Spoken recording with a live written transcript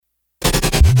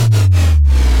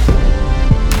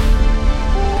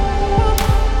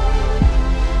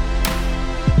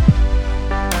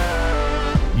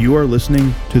You are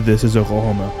listening to This is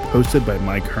Oklahoma, hosted by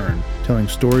Mike Hearn, telling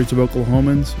stories of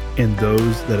Oklahomans and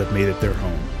those that have made it their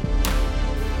home.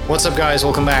 What's up, guys?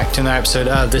 Welcome back to another episode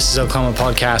of This is Oklahoma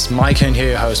Podcast. Mike Hearn here,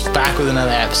 your host, back with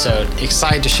another episode.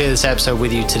 Excited to share this episode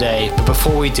with you today. But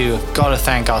before we do, I've got to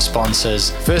thank our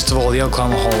sponsors. First of all, the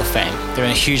Oklahoma Hall of Fame. They've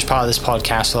been a huge part of this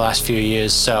podcast for the last few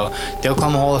years. So the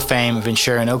Oklahoma Hall of Fame have been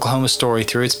sharing Oklahoma's story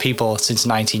through its people since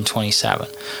 1927.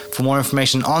 For more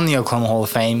information on the Oklahoma Hall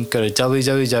of Fame, go to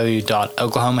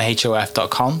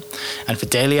www.oklahomahof.com. And for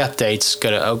daily updates,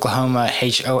 go to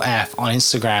oklahomahof on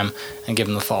Instagram and give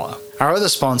them a follow. Our other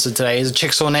sponsor today is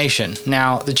Chickasaw Nation.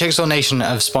 Now, the Chickasaw Nation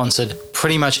have sponsored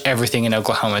pretty much everything in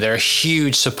Oklahoma. They're a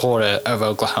huge supporter of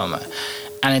Oklahoma.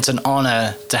 And it's an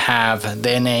honor to have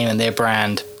their name and their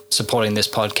brand supporting this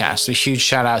podcast. A huge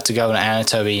shout out to Governor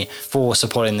Anatobi for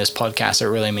supporting this podcast. It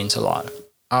really means a lot.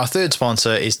 Our third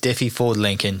sponsor is Diffie Ford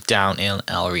Lincoln down in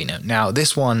El Reno. Now,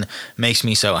 this one makes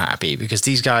me so happy because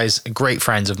these guys are great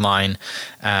friends of mine,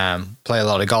 play a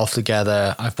lot of golf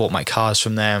together. I've bought my cars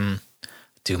from them,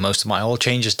 do most of my oil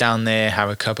changes down there, have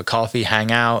a cup of coffee,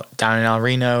 hang out down in El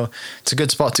Reno. It's a good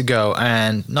spot to go.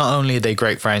 And not only are they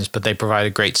great friends, but they provide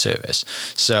a great service.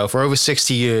 So for over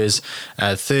 60 years,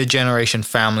 third generation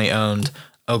family owned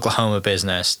Oklahoma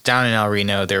business down in El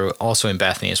Reno. They're also in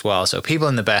Bethany as well. So people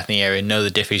in the Bethany area know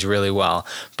the Diffies really well.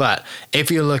 But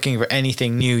if you're looking for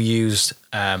anything new, used,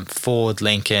 Ford,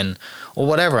 Lincoln, or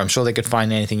whatever, I'm sure they could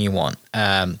find anything you want.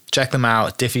 Check them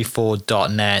out,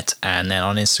 diffieford.net, and then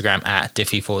on Instagram at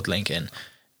diffiefordlincoln.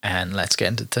 And let's get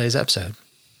into today's episode.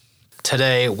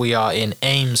 Today we are in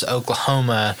Ames,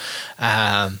 Oklahoma.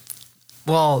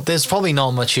 Well, there's probably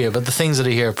not much here, but the things that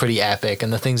are here are pretty epic,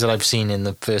 and the things that I've seen in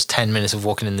the first 10 minutes of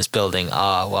walking in this building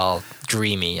are, well,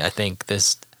 dreamy. I think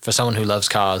this, for someone who loves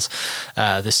cars,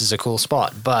 this is a cool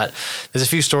spot. But there's a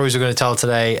few stories we're going to tell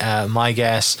today. My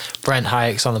guest, Brent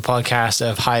Hayek's on the podcast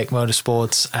of Hayek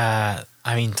Motorsports.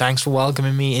 Thanks for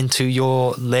welcoming me into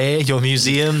your lair, your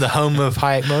museum, the home of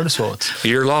Hayek Motorsports.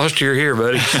 You're lost, you're here,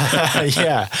 buddy.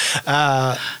 Yeah.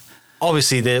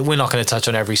 Obviously, we're not going to touch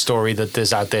on every story that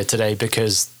there's out there today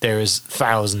because there is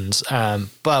thousands.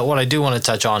 But what I do want to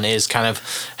touch on is kind of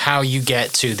how you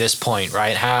get to this point,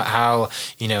 right? How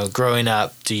growing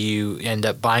up, do you end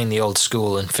up buying the old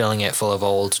school and filling it full of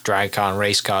old drag car and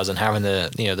race cars and having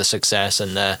the success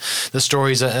and the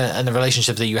stories and the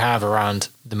relationship that you have around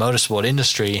the motorsport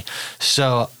industry.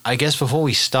 So I guess before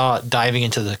we start diving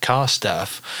into the car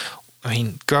stuff,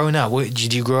 growing up,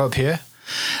 did you grow up here?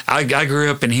 I grew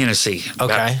up in Hennessy.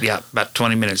 Okay. About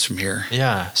 20 minutes from here.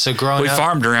 Yeah. So growing up, we up,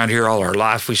 farmed around here all our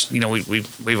life.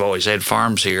 We've always had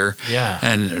farms here. Yeah.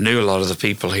 And knew a lot of the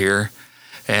people here.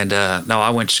 And I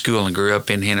went to school and grew up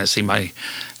in Hennessy. My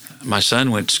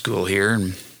son went to school here.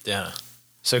 And yeah.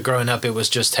 So growing up, it was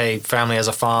just, hey, family has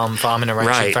a farming and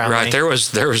ranching family. Right. There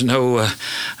was no.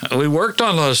 We worked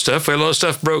on a lot of stuff. We had a lot of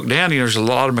stuff broke down. There's a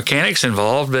lot of mechanics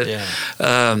involved, but. Yeah.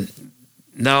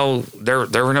 No, there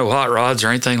were no hot rods or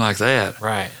anything like that.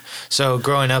 Right. So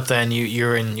growing up, then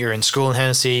you're in school in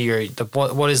Hennessy.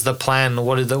 What is the plan?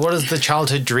 What is the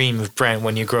childhood dream of Brent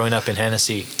when you're growing up in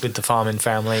Hennessy with the farming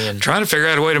family and trying to figure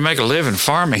out a way to make a living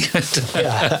farming?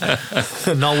 Yeah.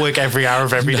 Not work every hour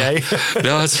of every day.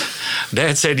 No,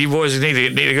 Dad said you boys need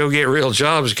to go get real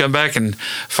jobs, come back and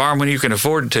farm when you can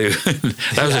afford to.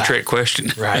 That was a trick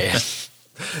question. Right.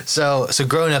 So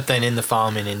growing up then in the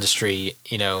farming industry,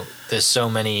 there's so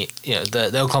many, the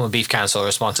Oklahoma Beef Council are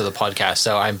a sponsor of the podcast,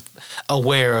 so I'm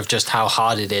aware of just how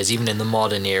hard it is, even in the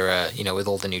modern era, with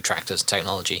all the new tractors and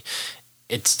technology.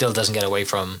 It still doesn't get away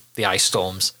from the ice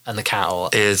storms and the cattle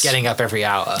getting up every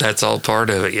hour. That's all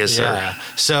part of it, yes, sir. Yeah.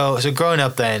 So growing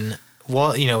up then,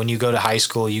 when you go to high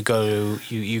school, you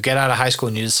get out of high school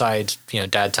and you decide,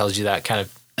 Dad tells you that kind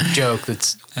of joke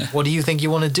that's, what do you think you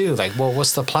want to do? Like,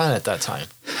 what's the plan at that time?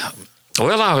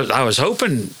 Well, I was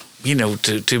hoping,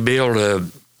 to be able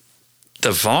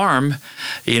to farm,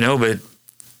 but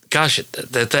gosh,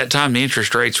 at that time the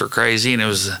interest rates were crazy and it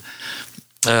was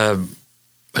a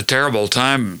terrible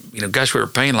time. Gosh, we were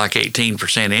paying like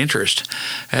 18% interest,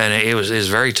 and it was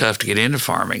very tough to get into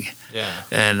farming. Yeah.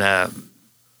 And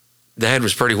Dad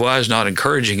was pretty wise, not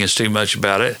encouraging us too much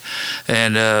about it,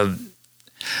 and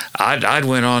I'd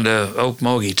went on to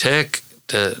Okmulgee Tech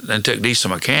and took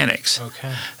diesel mechanics.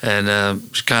 Okay. And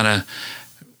kind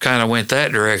of went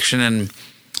that direction and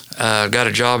got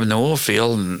a job in the oil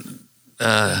field and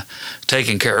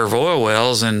taking care of oil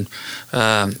wells. And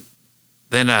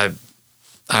then I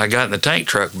got in the tank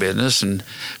truck business and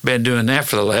been doing that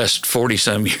for the last 40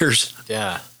 some years.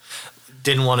 Yeah.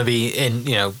 Didn't want to be in,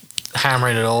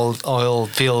 hammering at oil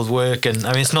field work, and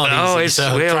I mean it's not easy.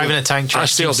 Driving a tank truck. I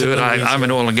still do it. I'm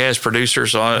an oil and gas producer,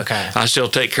 so I still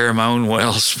take care of my own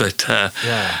wells. But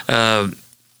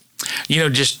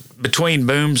just between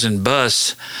booms and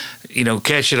busts,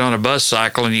 catch it on a bus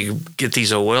cycle, and you get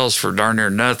these wells for darn near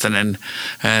nothing,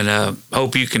 and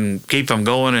hope you can keep them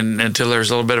going until there's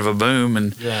a little bit of a boom,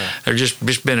 and there's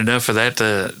just been enough of that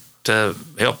to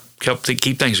help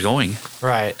keep things going.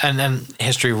 Right, and then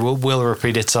history will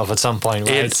repeat itself at some point,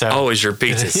 right? It always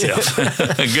repeats itself.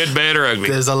 Good, bad, or ugly.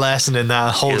 There's a lesson in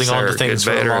that, holding on to things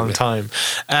for a long time.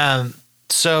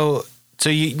 So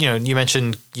you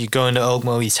mentioned you go into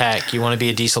Okmulgee Tech. You want to be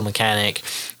a diesel mechanic.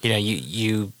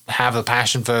 You have a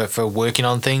passion for working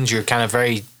on things. You're kind of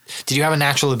very. Did you have a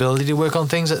natural ability to work on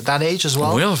things at that age as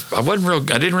well? Well, I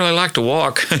didn't really like to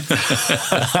walk.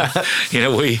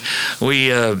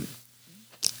 We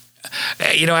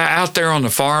out there on the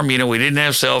farm, we didn't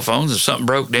have cell phones. If something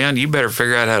broke down, you better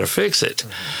figure out how to fix it.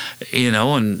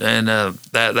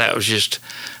 That was just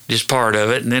part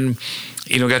of it. And then,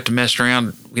 got to mess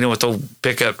around, with old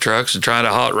pickup trucks and trying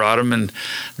to hot rod them, and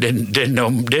didn't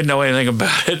know anything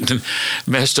about it, and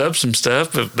messed up some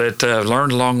stuff, but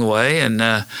learned along the way, and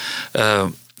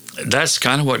that's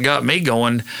kind of what got me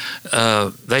going.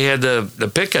 They had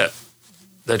the pickup.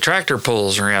 The tractor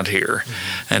pulls around here,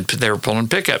 and they were pulling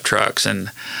pickup trucks,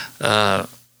 and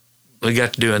we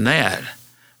got to doing that,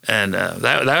 and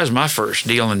that was my first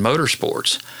deal in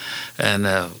motorsports. And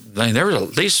there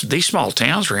was these small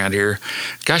towns around here.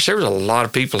 Gosh, there was a lot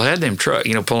of people had them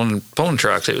pulling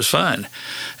trucks. It was fun,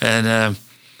 and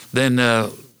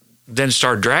then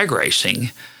started drag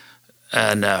racing,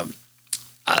 and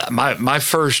my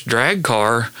first drag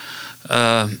car.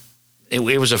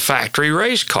 It was a factory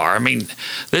race car. I mean,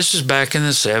 this is back in the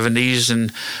 70s,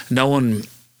 and no one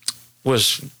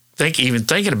was even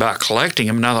thinking about collecting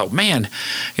them. And I thought, man,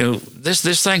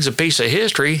 this thing's a piece of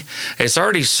history. It's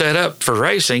already set up for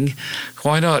racing.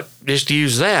 Why not just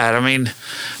use that? I mean,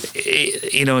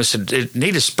 it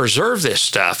need to preserve this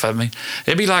stuff. I mean,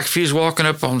 it'd be like if you was walking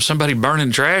up on somebody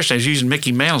burning trash and was using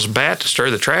Mickey Mantle's bat to stir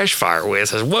the trash fire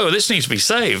with. I said, whoa, this needs to be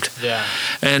saved. Yeah.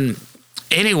 And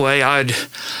anyway, I'd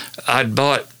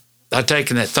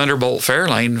taken that Thunderbolt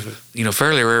Fairlane,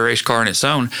 fairly rare race car in its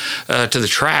own, to the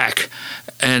track,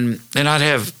 and then I'd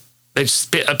have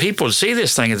people would see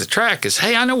this thing at the track and say,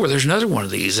 hey, I know where there's another one of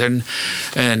these, and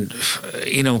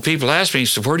people ask me,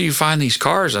 so where do you find these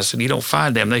cars? I said, you don't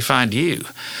find them, they find you,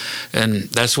 and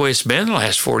that's the way it's been the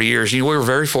last 40 years. We were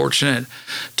very fortunate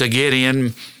to get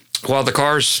in while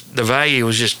the value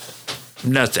was just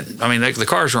nothing. I mean, the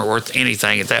cars weren't worth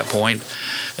anything at that point,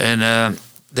 and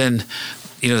then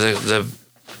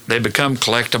they become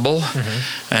collectible,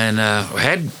 and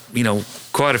had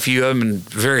quite a few of them in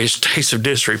various states of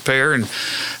disrepair, and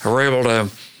were able to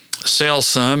sell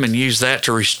some and use that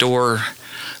to restore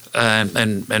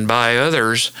and buy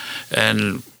others.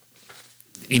 And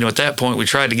at that point, we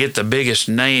tried to get the biggest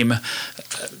name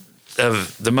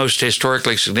of the most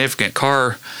historically significant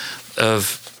car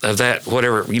of that,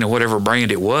 whatever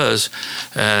brand it was,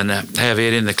 and have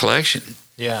it in the collection.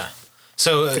 Yeah.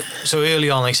 So early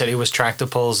on, like I said, it was tractor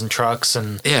pulls and trucks,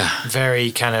 and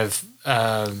very kind of,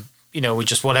 we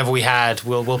just, whatever we had,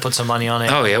 we'll put some money on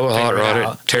it. Oh yeah, we'll hot rod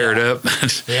it, tear it up,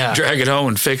 drag it home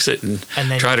and fix it, and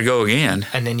then try to go again.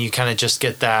 And then you kind of just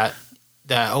get that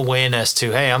awareness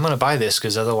to, hey, I'm going to buy this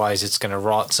because otherwise it's going to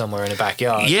rot somewhere in the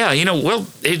backyard. Yeah,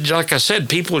 like I said,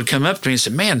 people would come up to me and say,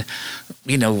 man,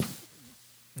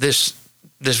 this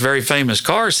very famous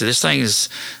car, so this thing is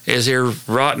here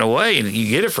rotting away, and you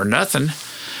get it for nothing.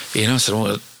 So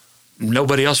well,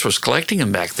 nobody else was collecting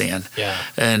them back then. Yeah,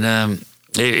 and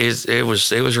it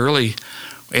was a really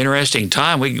interesting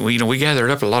time. We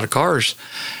gathered up a lot of cars,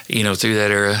 through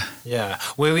that era. Yeah,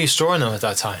 where were you storing them at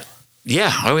that time?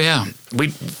 Yeah, oh yeah,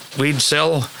 we'd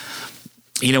sell,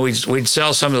 we'd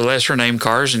sell some of the lesser named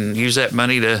cars and use that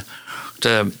money to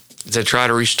try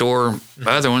to restore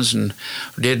other ones, and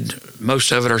did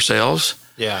most of it ourselves.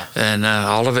 Yeah. And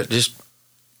all of it just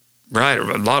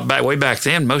way back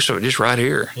then, most of it just right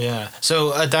here. Yeah.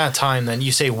 So at that time then,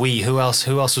 you say who else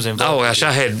was involved? Oh gosh,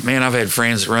 I've had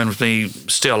friends that run with me,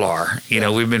 still are.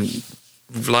 We've been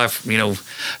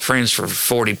friends for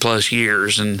 40 plus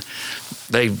years, and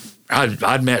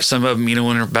I'd met some of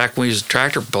them, back when we was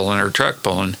tractor pulling or truck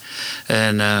pulling,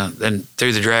 and then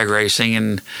through the drag racing,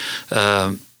 and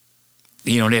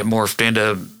and it morphed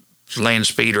into land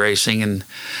speed racing, and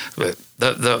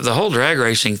the whole drag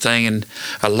racing thing. And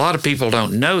a lot of people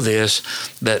don't know this,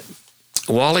 that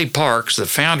Wally Parks, the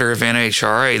founder of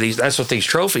NHRA, that's what these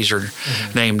trophies are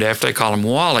named after. They call them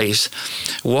Wallies.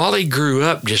 Wally grew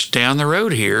up just down the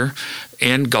road here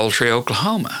in Goldtree,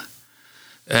 Oklahoma.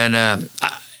 And,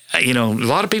 a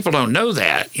lot of people don't know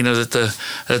that,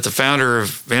 that the founder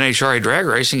of NHRA drag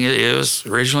racing was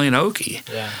originally an Okie.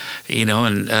 Yeah.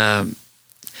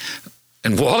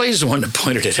 And Wally's the one that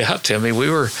pointed it out to me. We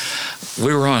were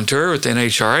on tour with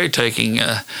NHRA taking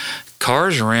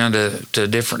cars around to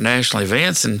different national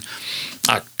events, and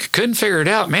I couldn't figure it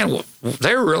out. Man,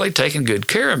 they were really taking good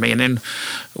care of me. And then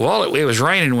it was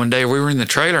raining one day. We were in the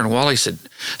trailer, and Wally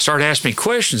started asking me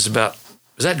questions about,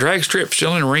 is that drag strip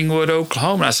still in Ringwood,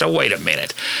 Oklahoma? And I said, oh, wait a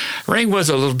minute. Ringwood's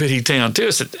a little bitty town, too.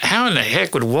 I said, how in the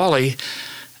heck would Wally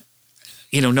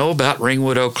know about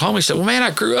Ringwood, Oklahoma? He said, well, man,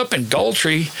 I grew up in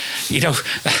Goldtree.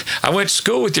 I went to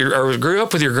school grew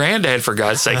up with your granddad, for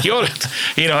God's sake.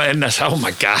 And I said, oh,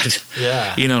 my God.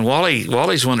 Yeah. And Wally's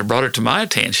the one that brought it to my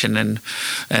attention.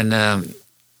 And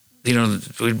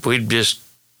we'd just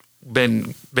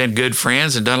been good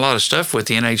friends and done a lot of stuff with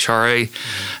the NHRA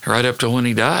right up to when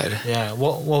he died. Yeah.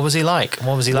 What was he like?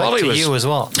 What was he like to you as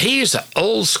well? He's an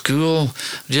old school,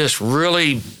 just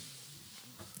really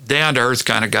down to earth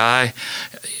kind of guy.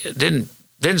 Didn't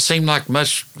seem like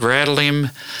much rattled him.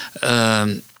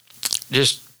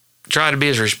 Just tried to be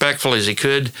as respectful as he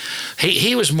could.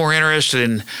 He was more interested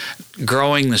in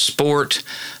growing the sport.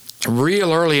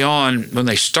 Real early on, when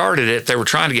they started it, they were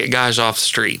trying to get guys off the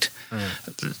street.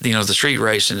 The street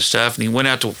racing and stuff. And he went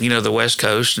out to, the West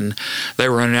Coast, and they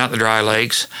were running out in the dry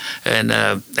lakes.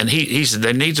 And he said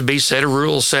there needs to be a set of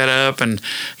rules set up and,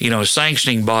 a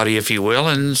sanctioning body, if you will.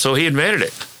 And so he admitted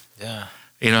it. Yeah.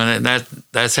 And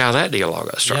that's how that dialogue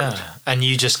got started. Yeah. And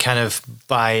you just kind of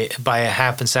by a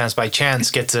happenstance, by chance,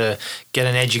 get an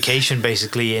education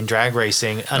basically in drag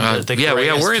racing under the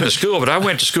we're in the school, but I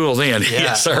went to school then. Yeah.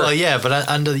 Yes, sir. Well, yeah, but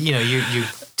under you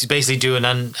basically do an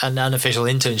unofficial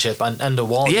internship under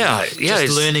Wally. Yeah,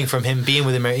 just learning from him, being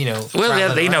with him.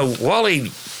 Well,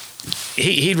 Wally,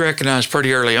 he'd recognized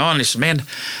pretty early on. He said, "Man,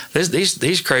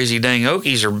 these crazy dang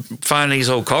Okies are finding these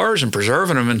old cars and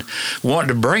preserving them and wanting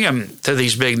to bring them to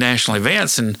these big national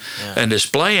events and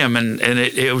display them, and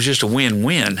it was just a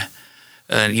win-win."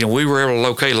 And we were able to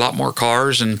locate a lot more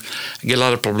cars and get a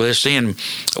lot of publicity. And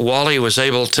Wally was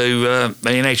able to,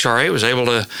 NHRA was able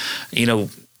to,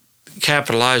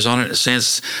 capitalize on it in a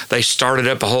sense. They started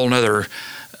up a whole nother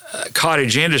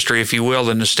cottage industry, if you will,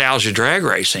 the nostalgia drag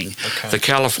racing, the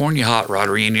California Hot Rod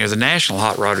Reunion, or the National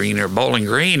Hot Rod Reunion, or Bowling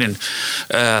Green, and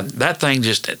that thing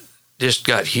just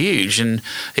got huge, and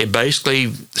it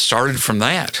basically started from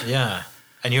that. Yeah.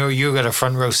 And you got a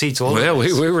front row seat to all Well, of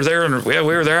this. we were there, and we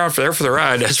were there for the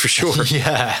ride, that's for sure.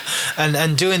 Yeah,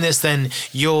 and doing this, then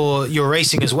you're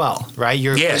racing as well, right?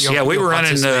 We were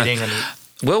running.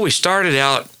 Well, we started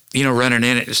out, running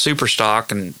in at super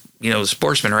stock and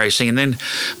sportsman racing, and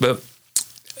but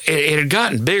it had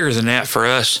gotten bigger than that for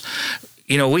us.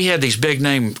 We had these big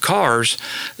name cars,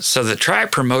 so the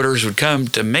track promoters would come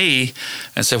to me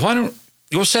and say, "Why don't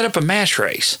you set up a match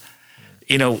race?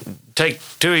 Take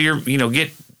two of your,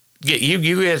 get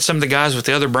you get some of the guys with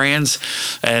the other brands,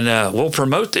 and we'll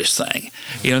promote this thing."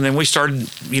 And then we started,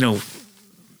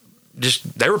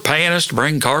 they were paying us to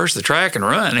bring cars to the track and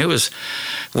run. It was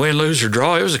win, lose, or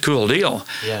draw. It was a cool deal.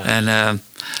 Yeah. And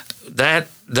that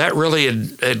really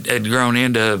had grown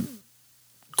into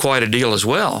quite a deal as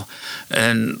well.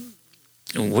 And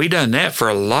we done that for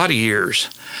a lot of years.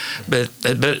 But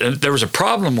there was a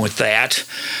problem with that.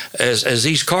 As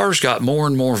these cars got more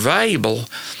and more valuable,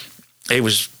 it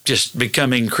was just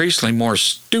becoming increasingly more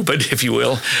stupid, if you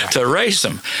will, to race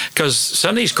them, because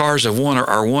some of these cars are one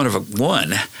of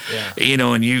one. Yeah.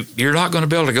 And you're not going to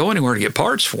be able to go anywhere to get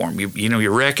parts for them.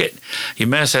 You wreck it, you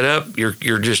mess it up,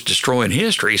 you're just destroying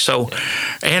history. So,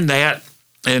 and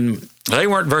they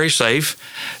weren't very safe.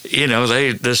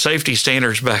 The safety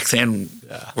standards back then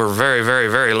were very, very,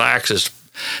 very lax as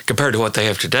compared to what they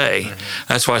have today. Mm-hmm.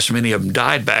 That's why so many of them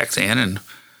died back then. And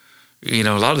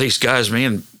a lot of these guys,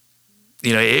 man,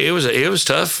 it was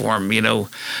tough for them.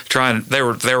 They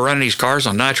were running these cars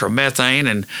on nitromethane,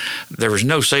 and there was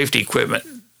no safety equipment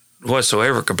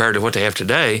whatsoever compared to what they have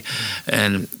today.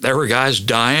 And there were guys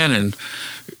dying, and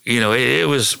it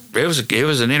was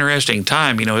an interesting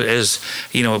time. And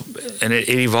it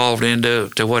evolved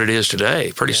into what it is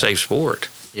today. Pretty safe sport.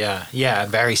 Yeah,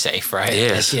 very safe, right?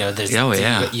 Yes.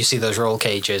 You see those roll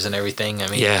cages and everything. I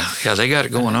mean, yeah, they got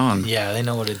it going on. Yeah, they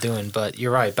know what they're doing. But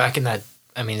you're right. Back in that,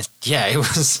 it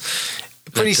was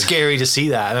pretty scary to see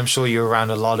that. And I'm sure you're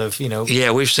around a lot of,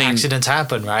 we've seen accidents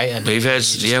happen, right? And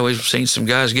we've seen some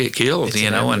guys get killed,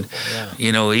 and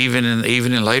even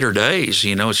in later days,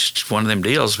 it's just one of them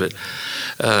deals. But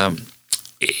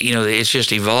it's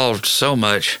just evolved so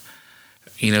much,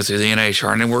 through the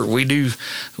NHR, and then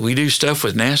we do stuff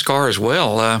with NASCAR as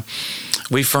well.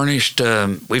 We furnished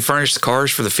the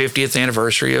cars for the 50th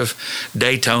anniversary of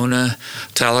Daytona,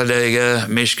 Talladega,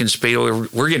 Michigan Speedway.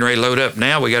 We're getting ready to load up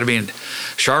now. We got to be in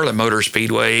Charlotte Motor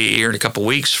Speedway here in a couple of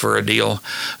weeks for a deal.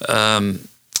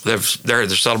 They're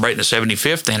celebrating the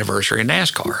 75th anniversary of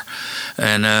NASCAR,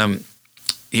 and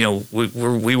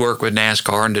we work with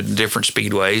NASCAR and the different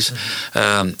speedways.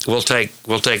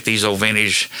 We'll take these old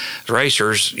vintage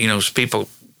racers. People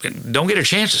don't get a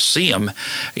chance to see them,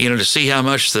 to see how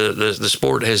much the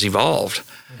sport has evolved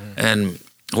and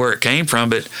where it came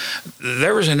from. But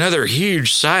there was another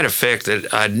huge side effect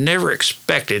that I'd never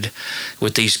expected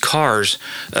with these cars.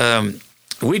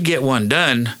 We'd get one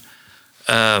done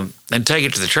and take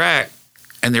it to the track,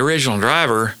 and the original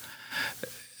driver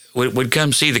would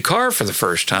come see the car for the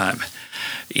first time.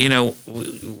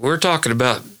 We're talking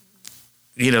about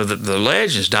the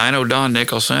legends, Dino Don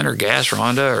Nicholson or Gas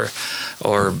Rhonda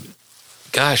or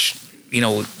gosh,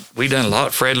 we've done a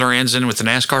lot. Fred Lorenzen with the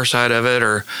NASCAR side of it,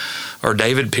 or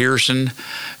David Pearson,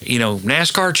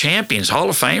 NASCAR champions, Hall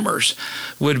of Famers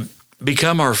would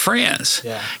become our friends.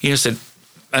 Yeah. I said,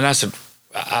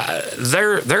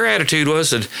 their attitude was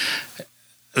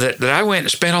that I went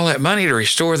and spent all that money to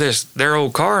restore their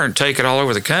old car and take it all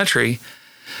over the country,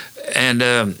 and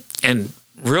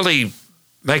really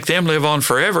make them live on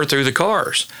forever through the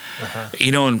cars.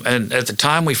 And at the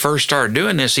time we first started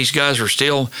doing this, these guys were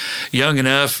still young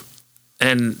enough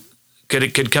and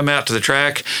could come out to the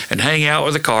track and hang out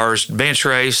with the cars, bench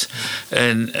race,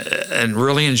 and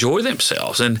really enjoy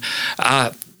themselves. And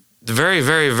very,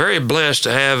 very, very blessed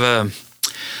to have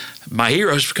my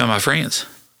heroes become my friends.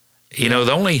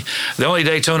 The only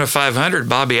Daytona 500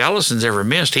 Bobby Allison's ever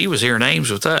missed, he was here in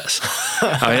Ames with us.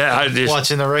 I just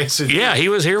watching the race. Yeah, he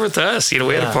was here with us. We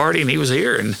had a party and he was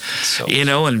here, and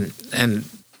and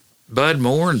Bud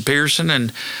Moore and Pearson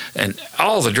and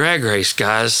all the drag race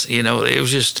guys. It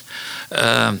was just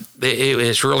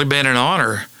it's really been an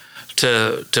honor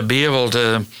to be able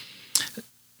to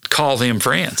call them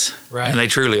friends, right? And they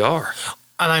truly are.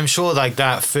 And I'm sure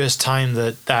that first time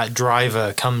that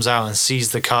driver comes out and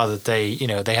sees the car that they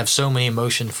have so many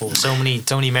emotion for, so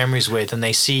many memories with, and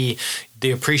they see the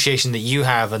appreciation that you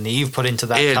have and that you've put into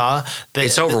that car,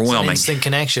 it's overwhelming. It's an instant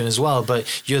connection as well.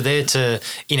 But you're there to,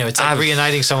 it's like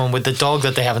reuniting someone with the dog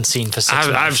that they haven't seen for 6 months.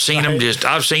 I've seen them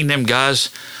I've seen them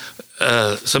guys.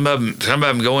 Some of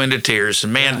them go into tears,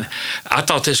 and man, I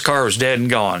thought this car was dead and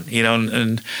gone.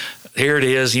 And here it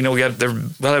is. We'll have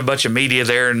a bunch of media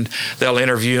there, and they'll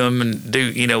interview them and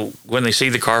do, when they see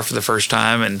the car for the first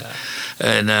time, and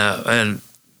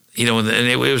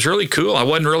it was really cool. I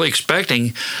wasn't really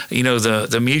expecting,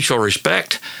 the mutual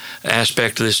respect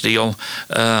aspect of this deal.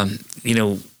 I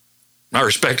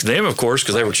respected them, of course,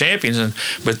 because they were champions,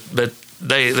 but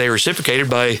they reciprocated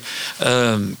by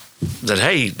that.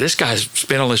 Hey, this guy's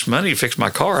spent all this money to fix my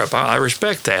car up. I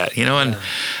respect that,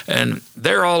 and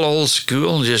they're all old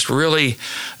school and just really,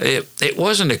 it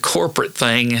wasn't a corporate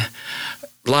thing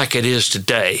like it is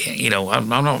today. I'm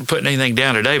not putting anything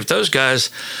down today, but those guys,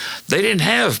 they didn't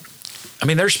have.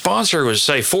 Their sponsor was,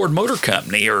 say, Ford Motor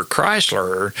Company or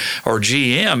Chrysler or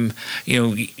GM.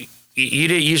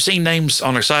 You've seen names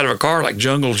on the side of a car like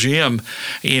Jungle Jim,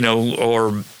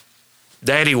 or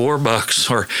Daddy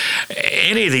Warbucks or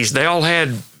any of these. They all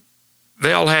had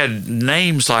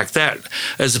names like that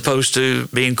as opposed to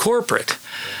being corporate.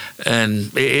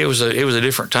 And it was a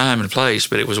different time and place,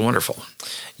 but it was wonderful.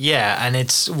 Yeah, and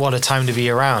it's what a time to be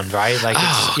around, right?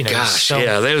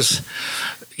 There's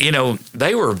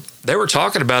they were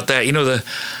talking about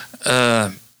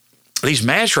that. These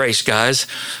match race guys,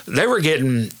 they were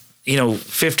getting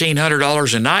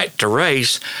 $1,500 a night to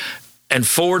race, and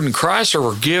Ford and Chrysler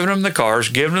were giving them the cars,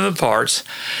 giving them the parts,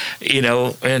 and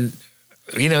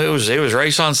it was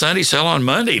race on Sunday, sell on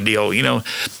Monday deal.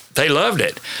 They loved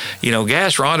it.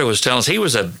 Gas Rhonda was telling us he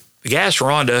was a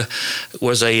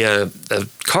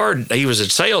car. He was a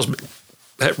salesman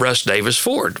at Russ Davis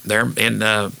Ford there in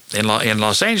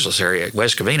Los Angeles area,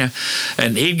 West Covina,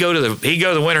 and he'd go to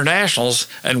the Winter Nationals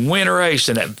and win a race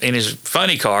in his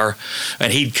funny car,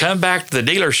 and he'd come back to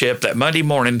the dealership that Monday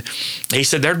morning. He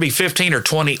said there'd be 15 or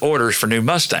 20 orders for new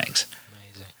Mustangs.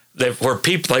 Amazing. Where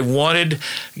people, they wanted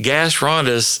Gas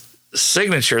Rhonda's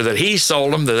signature that he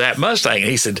sold them to that Mustang.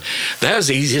 And he said, that was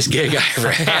the easiest gig I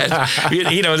ever had.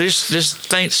 There's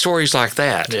just stories like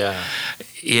that. Yeah.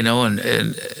 you know, and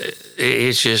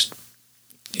it's just,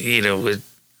 you know,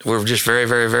 we're just very,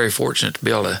 very, very fortunate to be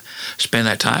able to spend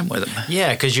that time with him.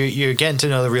 Yeah, because you're getting to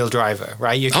know the real driver,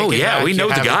 right? You're we know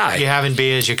the guy. You're having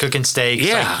beers, you're cooking steaks.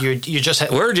 Yeah, like you're just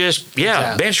we're just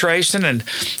bench racing and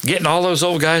getting all those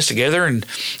old guys together. And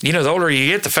you know, the older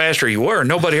you get, the faster you were.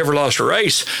 Nobody ever lost a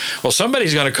race. Well,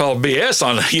 somebody's going to call BS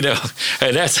on, you know,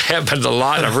 and that's happened a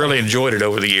lot. And I've really enjoyed it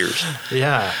over the years.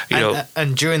 Yeah,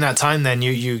 and during that time, then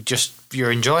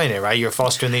you're enjoying it, right? You're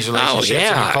fostering these relationships.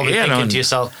 And you're probably thinking to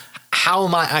yourself, how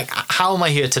am I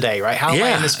here today, right? How am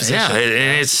I in this position? Yeah,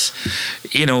 and it's,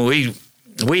 you know,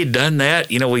 we'd done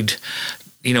that. You know,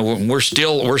 we're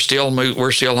still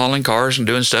hauling cars and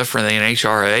doing stuff for the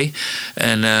NHRA,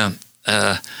 and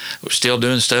we're still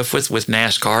doing stuff with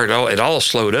NASCAR. It all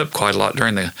slowed up quite a lot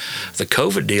during the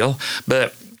COVID deal,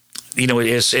 but you know,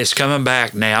 it's coming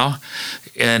back now,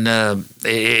 and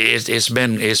it's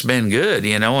been good,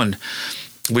 you know, and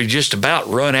we just about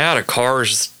run out of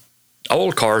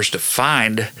old cars to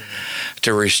find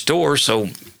to restore. So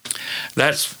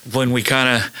that's when we kind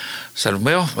of said,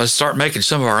 well, let's start making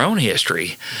some of our own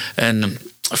history. And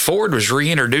Ford was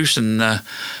reintroducing a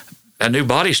new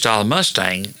body style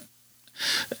Mustang.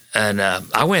 And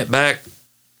I went back,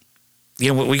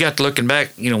 you know, we got to looking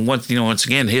back, you know, once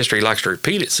again, history likes to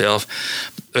repeat itself.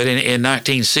 But in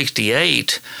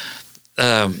 1968,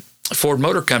 Ford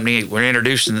Motor Company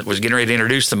was getting ready to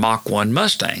introduce the Mach 1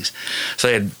 Mustangs. So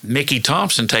they had Mickey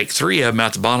Thompson take 3 of them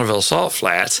out to Bonneville Salt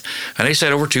Flats, and they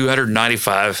set over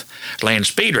 295 land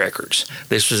speed records.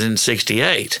 This was in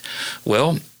 68.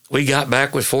 Well, we got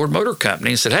back with Ford Motor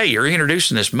Company and said, hey, you're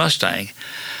introducing this Mustang.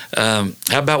 How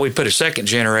about we put a second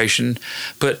generation,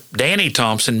 put Danny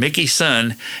Thompson, Mickey's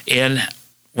son, in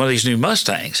one of these new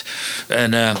Mustangs,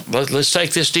 and let's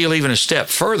take this deal even a step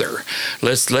further.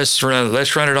 Let's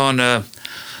run it on.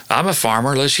 I'm a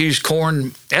farmer. Let's use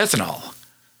corn ethanol.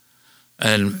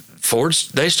 And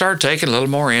they started taking a little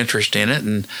more interest in it,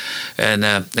 and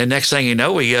the next thing you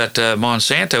know, we got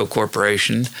Monsanto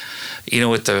Corporation, you know,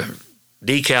 with the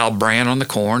decal brand on the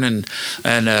corn and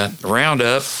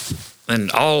Roundup and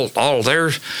all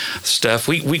their stuff.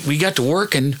 We got to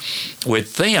working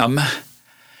with them.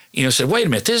 You know, said, wait a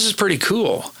minute, this is pretty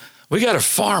cool. We got a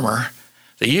farmer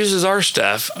that uses our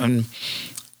stuff and,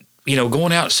 you know,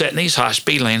 going out and setting these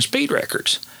high-speed land speed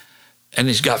records. And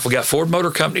we got Ford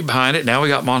Motor Company behind it. Now we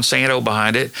got Monsanto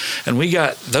behind it. And we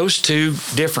got those two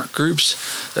different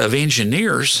groups of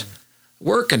engineers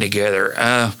working together.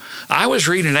 I was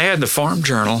reading an ad in the Farm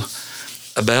Journal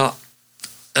about,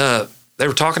 they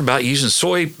were talking about using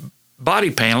soy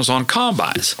body panels on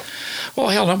combines. Well,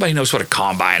 hell, nobody knows what a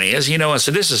combine is, you know. And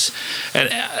so there's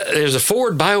a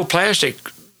Ford bioplastic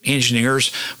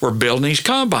engineers were building these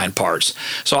combine parts.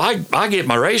 So I get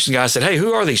my racing guy. I said, hey,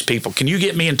 who are these people? Can you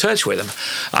get me in touch with them?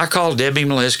 I called Debbie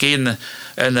Maliski and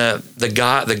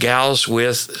the gals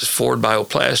with Ford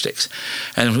Bioplastics,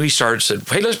 and we said,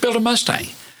 hey, let's build a Mustang.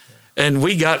 And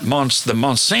we got the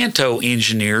Monsanto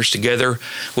engineers together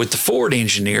with the Ford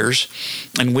engineers,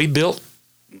 and we built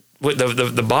with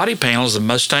the body panels, the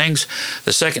Mustangs.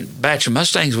 The second batch of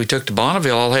Mustangs we took to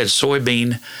Bonneville all had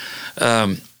soybean.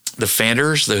 The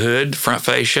fenders, the hood, front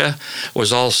fascia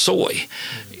was all soy,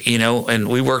 you know. And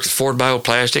we worked with Ford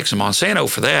Bioplastics and Monsanto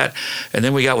for that. And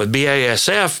then we got with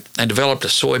BASF and developed a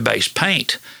soy-based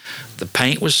paint. The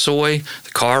paint was soy.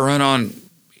 The car run on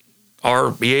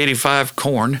our E85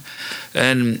 corn,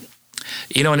 and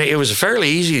you know, and it was fairly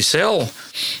easy to sell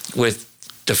with.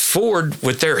 To Ford,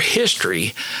 with their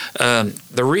history,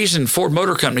 the reason Ford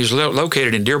Motor Company is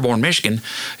located in Dearborn, Michigan,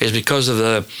 is because of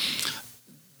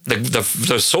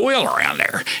the soil around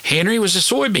there. Henry was a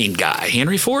soybean guy.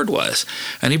 Henry Ford was,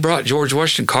 and he brought George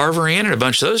Washington Carver in and a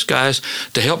bunch of those guys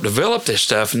to help develop this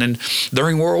stuff. And then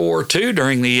during World War II,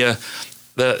 during the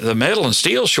metal and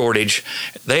steel shortage,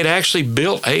 they'd actually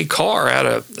built a car out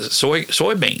of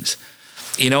soybeans.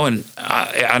 You know, and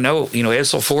I know, you know,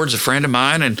 Edsel Ford's a friend of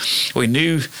mine, and we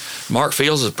knew Mark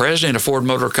Fields, the president of Ford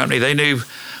Motor Company. They knew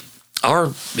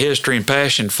our history and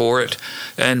passion for it,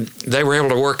 and they were able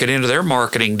to work it into their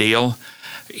marketing deal.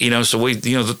 You know, so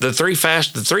the three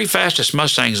fastest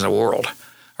Mustangs in the world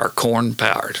are corn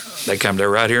powered. They're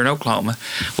right here in Oklahoma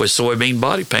with soybean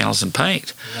body panels and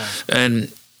paint. Yeah.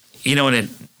 And, you know,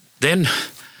 then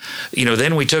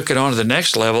we took it on to the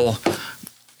next level.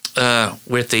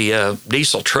 With the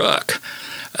diesel truck,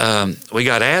 we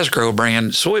got Asgrow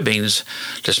brand soybeans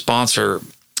to sponsor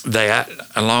that,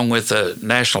 along with the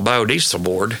National Biodiesel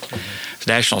Board,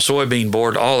 National Soybean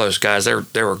Board, all those guys.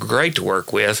 They were great to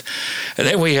work with. And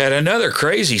then we had another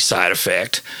crazy side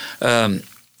effect.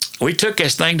 We took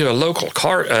this thing to a local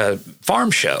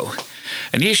farm show,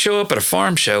 and you show up at a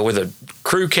farm show with a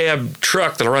crew cab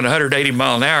truck that'll run 180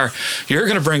 mile an hour, you're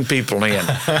going to bring people in.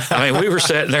 I mean, we were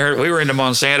sitting there, we were in the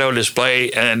Monsanto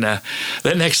display, and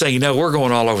the next thing you know, we're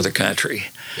going all over the country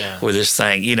with this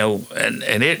thing, you know, and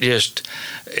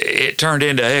it turned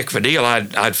into a heck of a deal.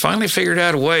 I'd finally figured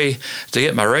out a way to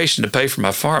get my racing to pay for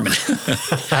my farming.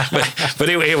 but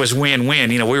it was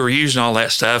win-win. You know, we were using all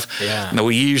that stuff. Yeah. And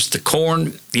we used the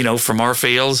corn, you know, from our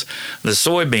fields, the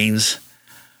soybeans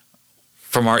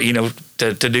from our, you know,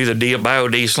 to do the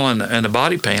biodiesel and the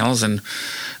body panels. And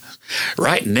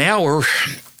right now we're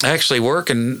actually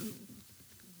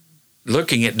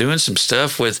looking at doing some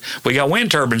stuff we got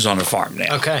wind turbines on the farm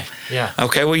now. Okay, yeah.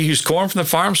 Okay, we use corn from the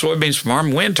farm, soybeans from the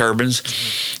farm, wind turbines,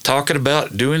 talking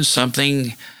about doing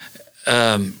something,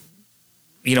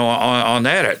 you know, on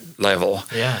that level.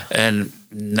 Yeah. And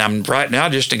I'm right now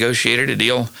just negotiated a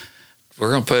deal.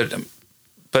 We're going to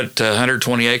put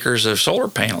 120 acres of solar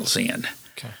panels in.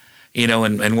 Okay. You know,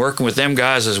 and working with them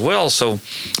guys as well. So,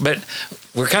 but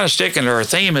we're kind of sticking to our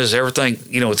theme is everything,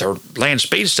 you know, with our land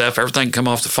speed stuff, everything come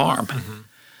off the farm. Mm-hmm.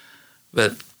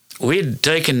 But we'd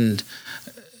taken,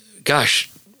 gosh,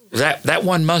 that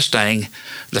one Mustang,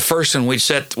 the first one we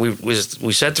set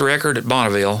the record at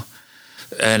Bonneville,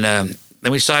 and then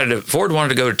we decided Ford wanted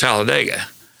to go to Talladega.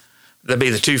 That'd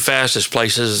be the two fastest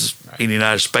places in the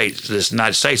United States,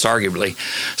 arguably.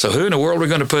 So who in the world are we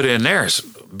going to put in there?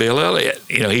 Bill Elliott,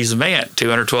 you know, he's the man,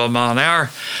 212 mile an hour,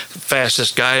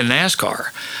 fastest guy in NASCAR.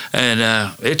 And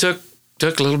it took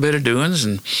a little bit of doings,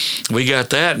 and we got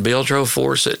that, and Bill drove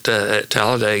for us at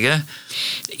Talladega.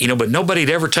 You know, but nobody had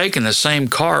ever taken the same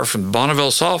car from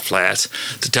Bonneville Salt Flats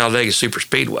to Talladega Super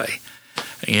Speedway.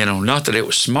 You know, not that it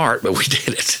was smart, but we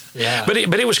did it. Yeah. But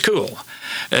it was cool.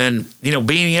 And, you know,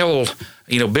 being able,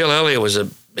 you know, Bill Elliott was a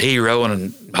hero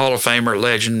and a Hall of Famer,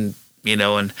 legend, you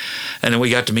know, and then we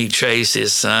got to meet Chase,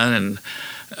 his son,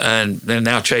 and then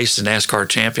now Chase is a NASCAR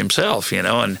champ himself, you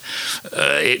know, and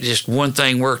it just one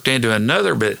thing worked into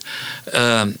another. But,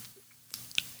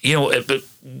 you know, but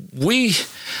we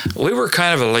were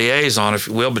kind of a liaison, if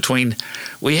you will, between,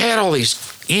 we had all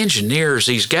these engineers,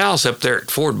 these gals up there at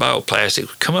Ford Bioplastic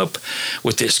would come up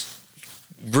with this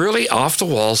really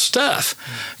off-the-wall stuff.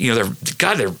 You know,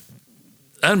 they're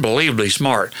unbelievably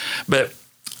smart, but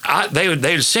they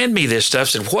would send me this stuff,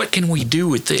 said, what can we do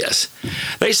with this?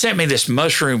 They sent me this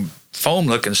mushroom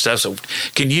foam-looking stuff, so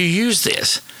can you use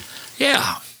this?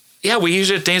 Yeah, we use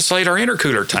it to insulate our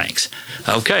intercooler tanks.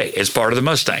 Okay, it's part of the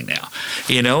Mustang now.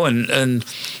 You know, and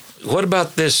what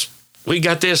about this? We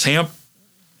got this hemp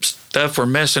stuff we're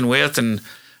messing with, and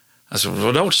I said,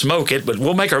 well, don't smoke it, but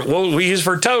we use it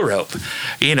for tow rope,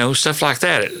 you know, stuff like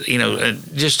that. You know, and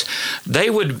just they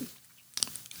would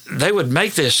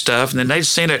make this stuff, and then they'd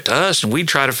send it to us, and we'd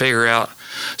try to figure out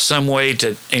some way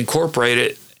to incorporate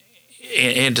it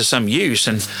into some use.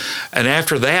 And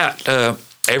after that,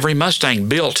 every Mustang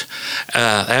built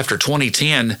after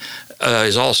 2010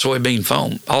 is all soybean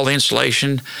foam. All the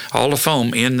insulation, all the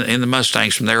foam in the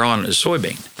Mustangs from there on is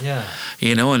soybean. Yeah.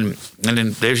 You know, and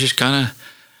then there's just kind of,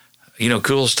 you know,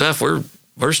 cool stuff.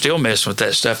 We're still messing with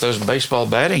that stuff. Those baseball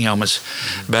batting helmets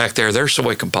back there, they're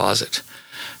soy composite.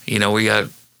 You know, we're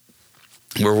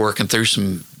working through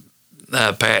some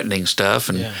patenting stuff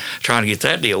and trying to get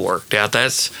that deal worked out.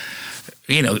 That's,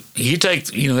 you know,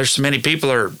 there's so many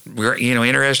people are, you know,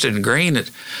 interested in green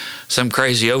that some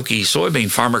crazy Okie soybean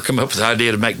farmer come up with the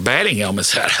idea to make batting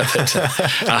helmets out of it.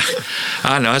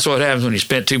 I know that's what happens when you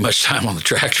spend too much time on the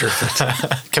tractor.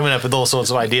 Coming up with all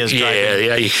sorts of ideas. So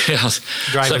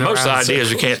most of the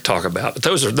ideas we can't talk about, but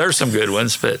there's some good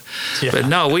ones. But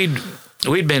no,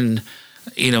 we'd been,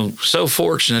 you know, so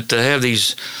fortunate to have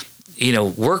these, you know,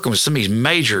 working with some of these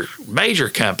major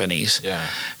companies. Yeah.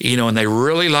 You know, and they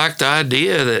really liked the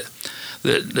idea that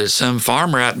some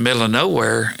farmer out in the middle of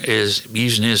nowhere is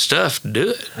using his stuff to do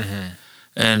it.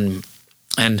 Mm-hmm.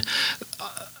 And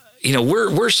you know,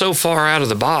 we're so far out of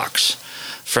the box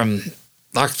from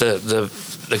like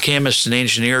the chemists and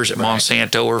engineers at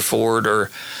Monsanto or Ford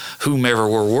or whomever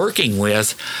we're working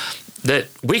with that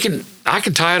I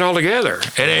can tie it all together.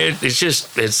 And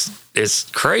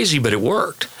it's crazy, but it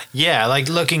worked. Yeah, like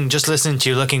listening to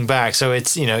you, looking back. So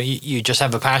it's, you know, you just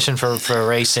have a passion for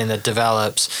racing that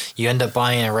develops. You end up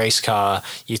buying a race car.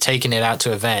 You're taking it out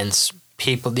to events.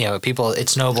 People, it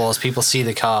snowballs. People see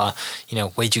the car. You know,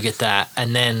 where'd you get that?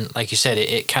 And then, like you said,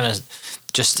 it kind of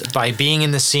just by being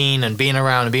in the scene and being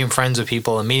around and being friends with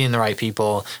people and meeting the right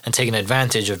people and taking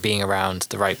advantage of being around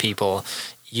the right people,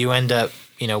 you end up,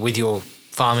 you know, with your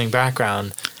farming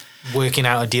background, working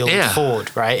out a deal with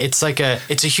Ford, right? It's like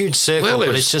it's a huge circle,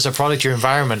 but it's just a product of your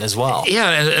environment as well. Yeah,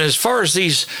 and as far as the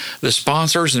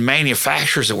sponsors and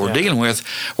manufacturers that we're dealing with,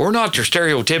 we're not your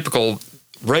stereotypical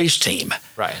race team.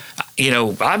 Right.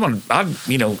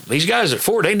 These guys at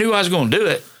Ford, they knew I was going to do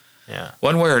it. Yeah.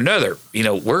 One way or another,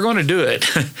 we're going to do it.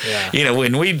 Yeah.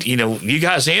 When you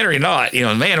guys enter or not,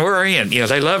 man, we're in.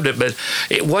 They loved it, but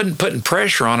it wasn't putting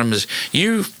pressure on them. As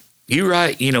you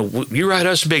write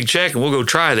us a big check and we'll go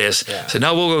try this. Yeah. So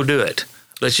no, we'll go do it.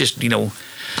 Let's just,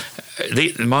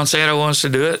 Monsanto wants to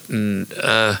do it, and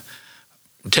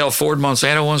tell Ford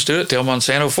Monsanto wants to do it. Tell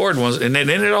Monsanto Ford wants, and then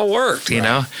it all worked.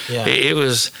 Yeah. It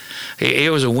was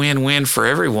a win-win for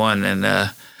everyone,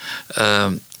 and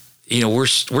we're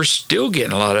still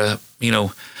getting a lot of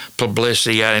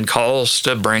publicity and calls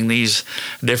to bring these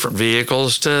different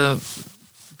vehicles to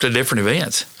different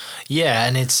events. Yeah,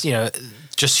 and it's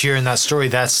just hearing that story,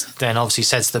 that's then obviously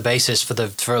sets the basis for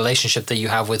the relationship that you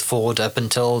have with Ford up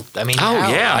until they're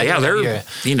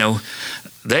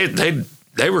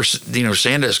they were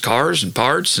send us cars and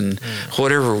parts and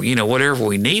whatever we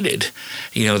needed.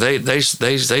 They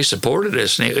supported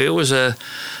us, and it was a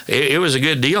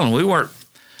good deal, and we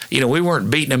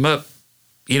weren't beating them up.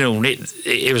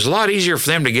 It was a lot easier for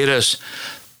them to get us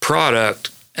product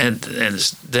and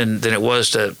than it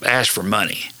was to ask for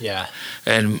money. Yeah.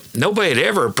 And nobody had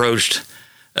ever approached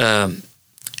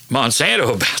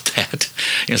Monsanto about that.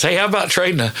 Say, how about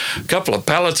trading a couple of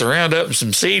pallets of Roundup and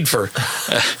some seed for,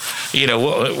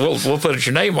 we'll put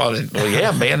your name on it. Well,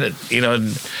 yeah, man. And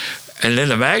then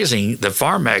the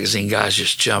farm magazine guys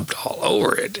just jumped all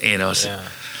over it. So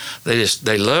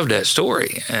they loved that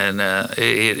story, and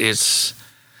it's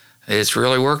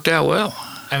really worked out well.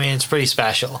 I mean, it's pretty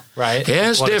special, right?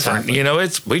 Yeah, it's different.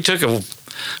 We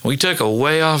took a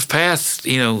way off path,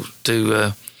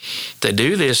 to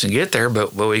do this and get there,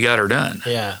 but we got her done.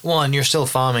 Yeah. Well, and you're still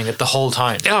farming it the whole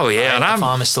time. Oh yeah, right? And the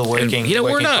farm is still working. And,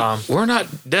 we're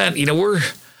not done.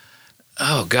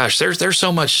 Oh gosh, there's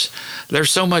so much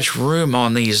room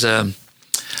on these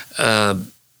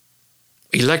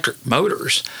electric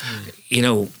motors. We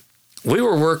were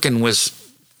working with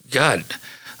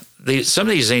some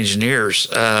of these engineers,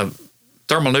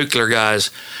 thermonuclear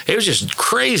guys. It was just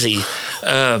crazy.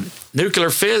 Nuclear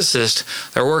physicists.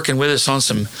 They're working with us on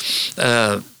some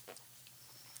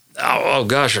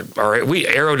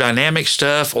aerodynamic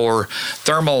stuff or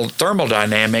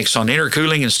thermodynamics on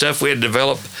intercooling and stuff. We had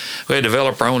developed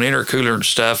our own intercooler and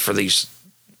stuff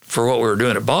for what we were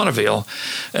doing at Bonneville,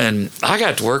 and I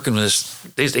got to working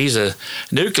with this. He's a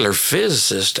nuclear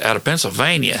physicist out of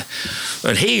Pennsylvania,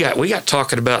 and we got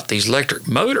talking about these electric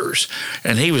motors,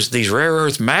 and he was these rare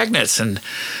earth magnets, and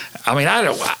I mean,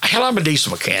 I'm a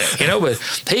diesel mechanic, but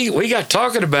we got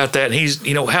talking about that, and he's,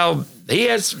 how he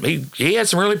had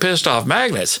some really pissed off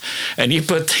magnets, and you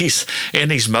put these in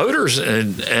these motors,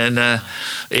 and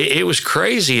it was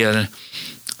crazy, and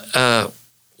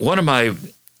one of my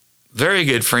very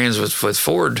good friends with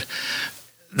Ford,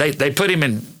 they put him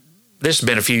in, this has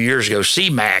been a few years ago,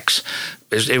 C-Max.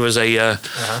 It was a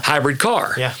hybrid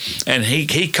car. Yeah. And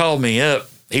he called me up.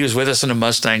 He was with us in a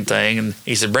Mustang thing, and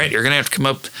he said, Brent, you're going to have to come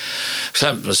up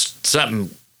with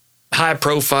something high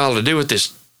profile to do with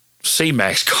this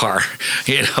C-Max car,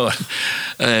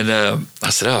 And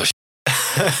I said, oh,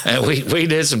 and we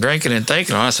did some drinking and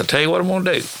thinking. And I said, tell you what I'm going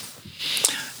to do.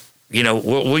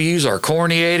 We'll use our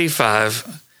Corny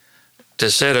 85 to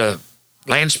set a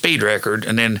land speed record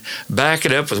and then back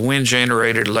it up with wind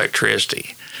generated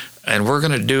electricity. And we're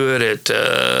going to do it at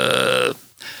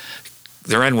the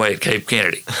runway at Cape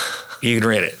Kennedy. You can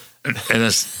rent it.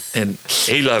 And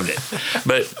he loved it.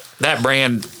 But that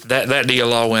brand, that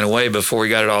deal all went away before we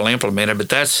got it all implemented. But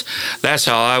that's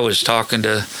how I was talking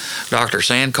to Dr.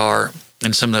 Sandcar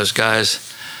and some of those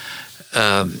guys,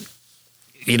 the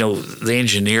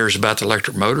engineers about the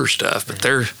electric motor stuff. But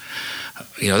there's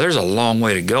a long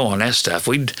way to go on that stuff.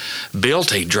 We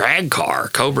built a drag car,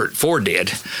 Ford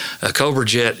did, a Cobra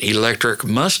Jet electric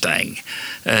Mustang.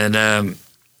 And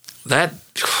that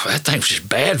thing was just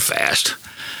bad fast.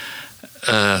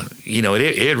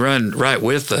 It run right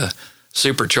with the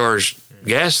supercharged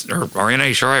gas or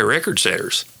NHRA record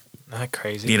setters. Not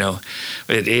crazy.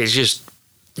 It's just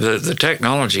the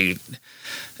technology.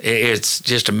 It's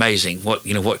just amazing what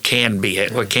can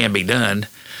be done,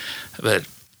 but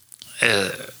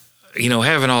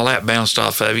having all that bounced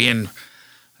off of you, and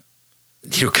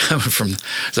coming from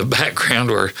the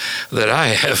background that I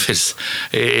have,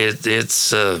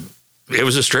 it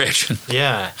was a stretch.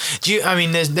 Yeah.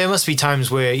 There must be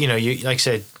times where, you like I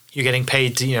said, you're getting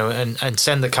paid to, and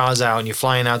send the cars out, and you're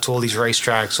flying out to all these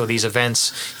racetracks or these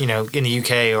events, in the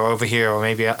UK or over here or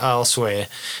maybe elsewhere,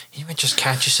 you might just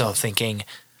catch yourself thinking,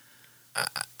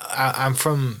 I'm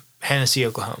from Hennessy,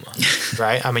 Oklahoma,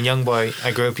 right? I'm a young boy.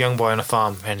 I grew up young boy on a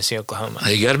farm, Hennessy, Oklahoma.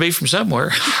 You got to be from somewhere.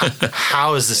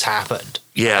 How has this happened?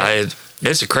 Yeah,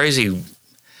 it's a crazy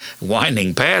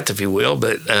winding path, if you will,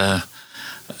 but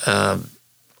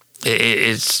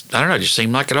it's, I don't know, it just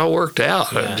seemed like it all worked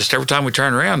out. Yeah. Just every time we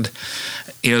turn around,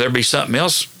 there'd be something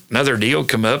else, another deal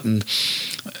come up,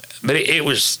 but it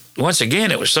was, once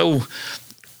again, it was so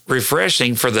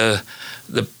refreshing for the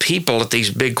people at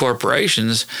these big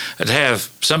corporations to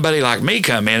have somebody like me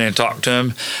come in and talk to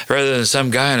them rather than some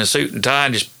guy in a suit and tie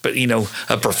and just,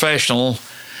 a professional,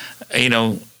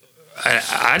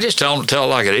 I just tell it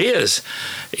like it is.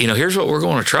 Here's what we're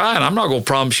going to try, and I'm not going to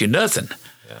promise you nothing.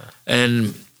 Yeah.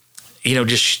 And,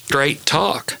 just straight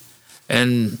talk.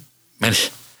 And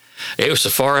it was so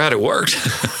far out it worked.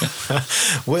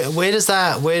 Where does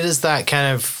that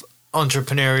kind of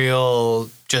entrepreneurial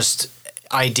just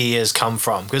ideas come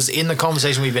from? Because in the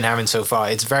conversation we've been having so far,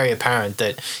 it's very apparent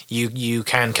that you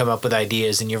can come up with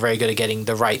ideas, and you're very good at getting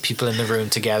the right people in the room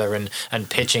together and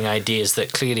pitching ideas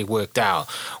that clearly worked out.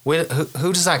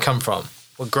 Who does that come from?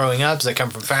 Well, growing up, does that come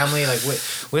from family? Like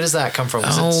where does that come from?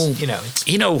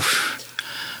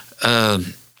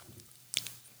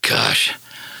 Gosh,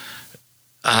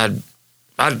 I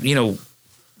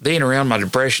being around my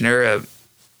Depression era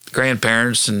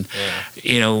grandparents and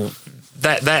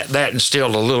that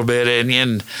instilled a little bit in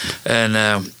you, and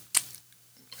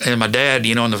my dad,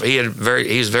 he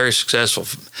was very successful,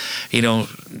 in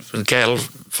cattle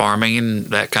farming and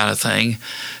that kind of thing,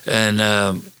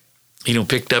 and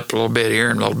picked up a little bit here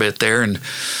and a little bit there, and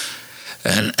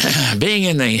being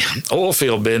in the oil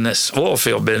field business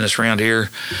around here,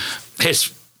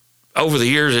 it's over the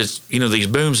years, it's these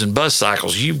booms and bust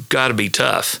cycles. You've got to be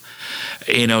tough,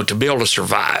 to be able to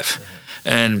survive,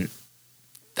 and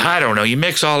I don't know. You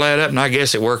mix all that up, and I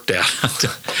guess it worked out.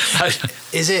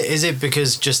 Is it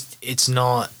because just it's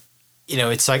not,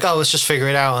 it's like, oh, let's just figure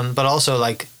it out, but also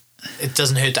like it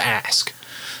doesn't hurt to ask.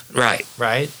 Right.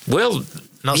 Well,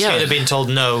 not scared of being told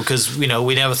no, because we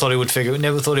never thought it would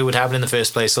happen in the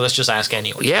first place. So let's just ask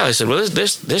anyway. Yeah, I said, well,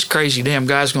 this crazy damn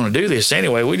guy's going to do this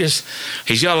anyway.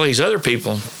 He's got all these other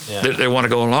people that they want to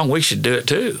go along. We should do it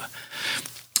too.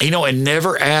 And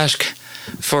never ask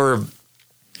for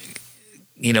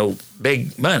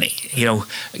big money.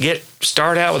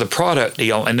 Start out with a product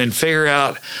deal and then figure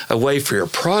out a way for your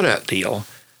product deal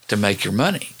to make your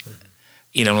money.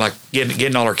 Like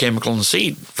getting all our chemical and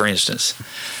seed, for instance,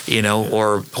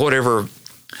 or whatever.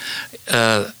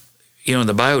 The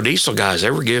biodiesel guys,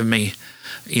 they were giving me,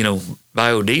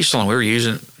 biodiesel, and we were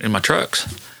using it in my trucks,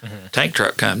 tank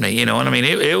truck company. And I mean,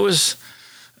 it was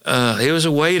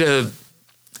a way to.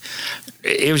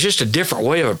 It was just a different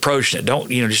way of approaching it. Don't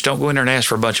go in there and ask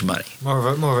for a bunch of money. More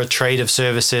of a trade of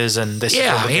services, and this.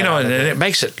 Yeah, and it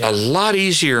makes it a lot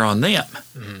easier on them.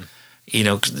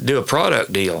 To do a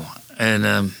product deal,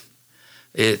 and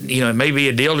it may be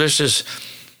a deal just as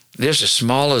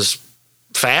small as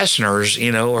fasteners,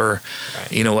 or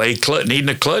right. Needing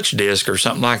a clutch disc or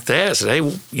something like that. So hey,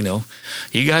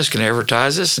 you guys can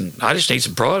advertise this, and I just need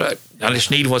some product. I just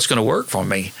need what's going to work for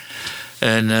me,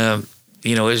 and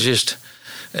it's just.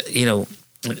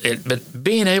 But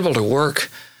being able to work,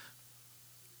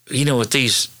 with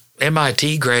these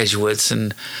MIT graduates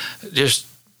and just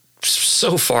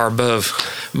so far above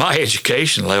my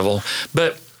education level,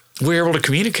 but we were able to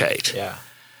communicate. Yeah.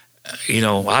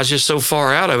 I was just so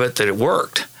far out of it that it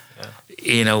worked.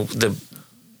 Yeah.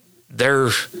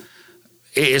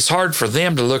 It's hard for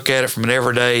them to look at it from an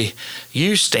everyday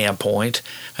use standpoint,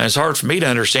 and it's hard for me to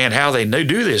understand how they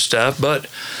do this stuff. But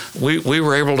we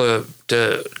were able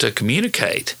to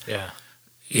communicate. Yeah,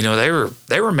 they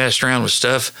were messing around with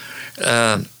stuff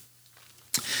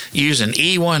using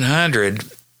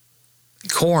E100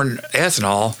 corn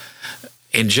ethanol,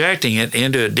 injecting it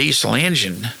into a diesel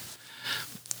engine,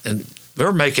 and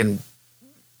they're making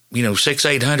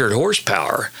 600-800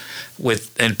 horsepower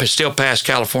and still pass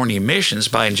California emissions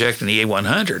by injecting the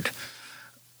E100.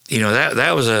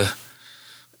 That was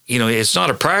it's not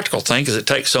a practical thing because it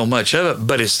takes so much of it,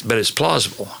 but it's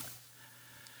plausible.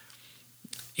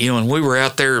 When we were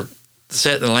out there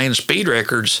setting the land speed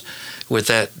records with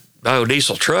that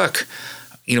biodiesel truck,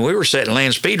 we were setting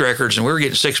land speed records and we were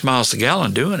getting 6 miles a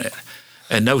gallon doing it,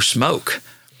 and no smoke.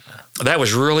 That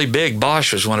was really big.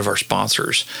 Bosch was one of our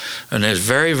sponsors, and it's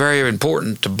very, very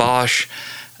important to Bosch,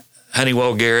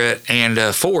 Honeywell, Garrett, and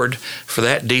Ford for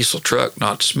that diesel truck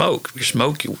not to smoke. If you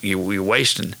smoke, you're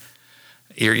wasting.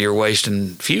 You're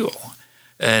wasting fuel,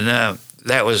 And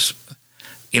that was,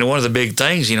 one of the big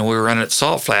things. We were running at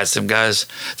Salt Flats. Them guys,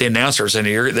 the announcers, and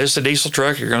this is a diesel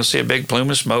truck. You're going to see a big plume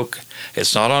of smoke.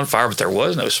 It's not on fire, but there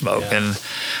was no smoke, and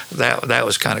that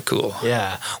was kind of cool.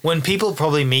 Yeah. When people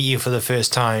probably meet you for the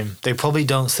first time, they probably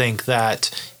don't think that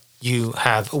you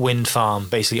have a wind farm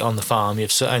basically on the farm. You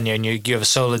have a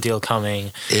solar deal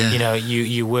coming. Yeah.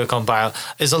 You work on bio.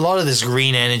 There's a lot of this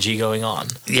green energy going on.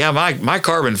 Yeah, my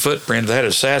carbon footprint, that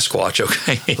is Sasquatch.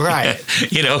 Okay. Right.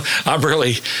 I'm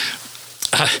really.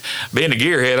 Being a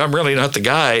gearhead, I'm really not the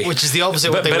guy. Which is the opposite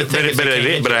of what they would think.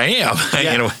 But I am.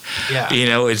 Yeah.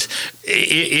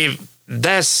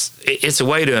 It's a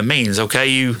way to a means. Okay,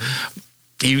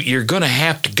 you're going to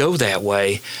have to go that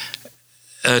way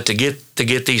to get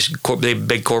these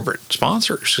big corporate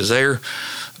sponsors, because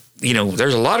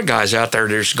there's a lot of guys out there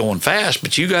that are just going fast,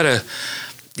 but you got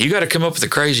to come up with a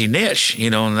crazy niche,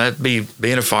 and that'd be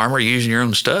being a farmer, using your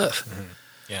own stuff. Mm-hmm.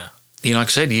 Yeah. Like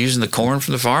I said, using the corn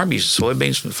from the farm, using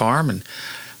soybeans from the farm, and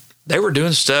they were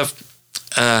doing stuff.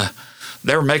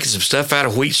 They were making some stuff out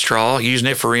of wheat straw, using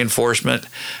it for reinforcement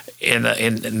in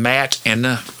mat and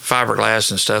the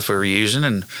fiberglass and stuff we were using,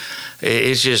 and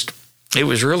it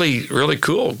was really, really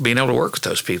cool being able to work with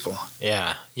those people.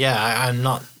 Yeah,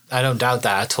 I don't doubt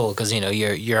that at all, because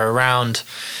you're around,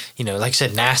 like I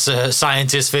said, NASA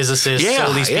scientists, physicists,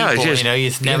 all these people.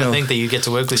 You never think that you get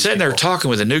to work with. Sitting there talking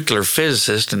with a nuclear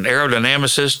physicist and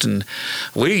aerodynamicist, and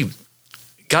we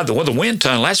got the wind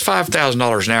tunnel. That's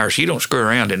 $5,000 an hour, so you don't screw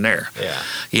around in there.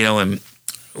 Yeah, and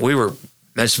we were.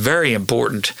 That's very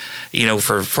important,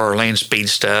 for our land speed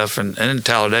stuff, and in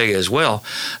Talladega as well.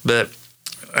 But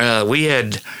we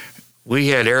had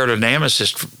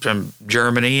aerodynamicists from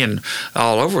Germany and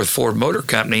all over with Ford Motor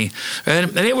Company,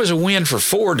 and it was a win for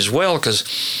Ford as well, because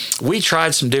we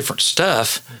tried some different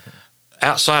stuff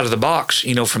outside of the box,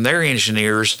 from their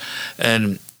engineers,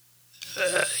 and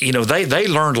they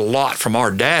learned a lot from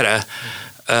our data.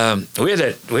 We had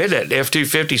that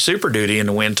F-250 Super Duty in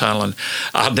the wind tunnel, and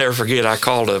I'll never forget, I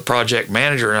called a project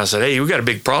manager and I said, "Hey, we got a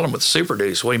big problem with the Super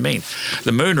Duties." "What do you mean?"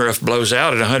 "The moonroof blows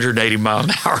out at 180 miles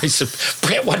an hour." He said,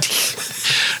 "Brent, what?"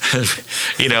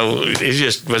 It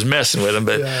just was messing with him,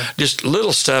 but just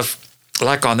little stuff.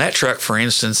 Like on that truck, for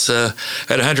instance, at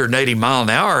 180 mile an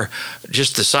hour,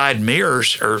 just the side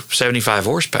mirrors are 75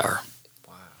 horsepower.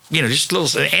 Just a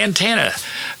little antenna.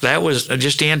 That was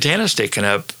just the antenna sticking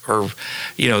up, or,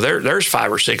 there's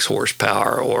 5 or 6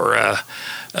 horsepower, or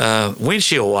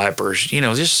windshield wipers.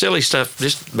 Just silly stuff.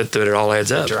 But it all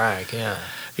adds up. Drag, yeah.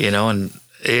 And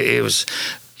it was.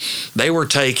 They were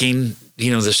taking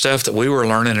the stuff that we were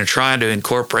learning and trying to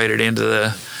incorporate it into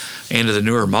the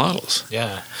newer models.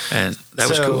 Yeah, and that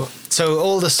was cool. So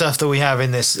all the stuff that we have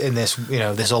in this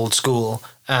this old school,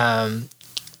 they're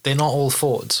not all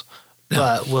Fords. No.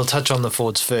 But we'll touch on the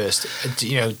Fords first.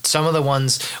 Some of the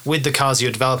ones with the cars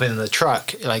you're developing in the truck,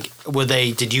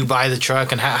 did you buy the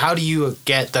truck, and how do you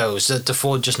get those? Did the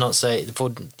Ford just not say,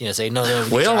 say no?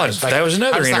 Well, that was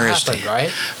another interesting. Happen,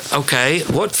 right? Okay.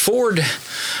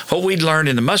 What we'd learned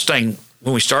in the Mustang,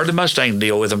 when we started the Mustang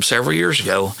deal with them several years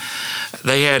ago,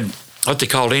 they had what they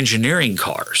called engineering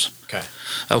cars.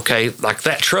 Okay. Like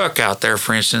that truck out there,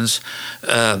 for instance,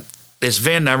 its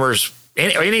VIN numbers,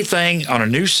 anything on a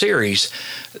new series,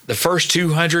 the first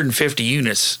 250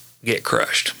 units get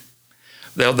crushed.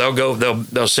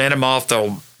 They'll send them off.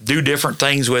 They'll do different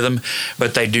things with them,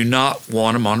 but they do not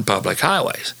want them on public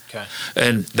highways. Okay.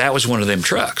 And that was one of them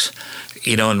trucks.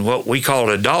 And what we call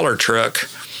it a dollar truck,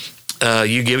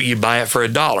 you buy it for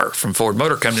 $1 from Ford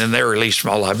Motor Company, and they're released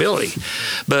from all liability.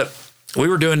 But we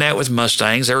were doing that with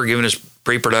Mustangs. They were giving us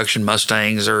pre-production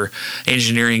Mustangs or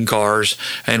engineering cars,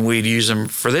 and we'd use them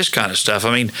for this kind of stuff.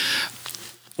 I mean,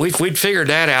 we'd figured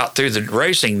that out through the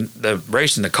racing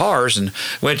the cars, and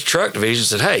went to truck division and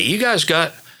said, "Hey, you guys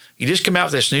you just come out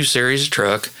with this new series of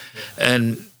truck,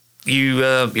 and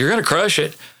you're going to crush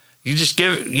it. You just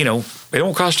give it, it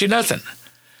won't cost you nothing."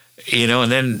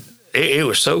 And then it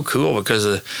was so cool because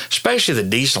especially the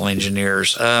diesel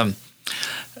engineers,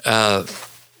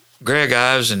 Greg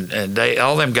Ives and Dave,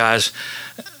 all them guys,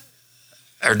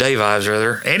 or Dave Ives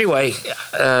rather. Anyway,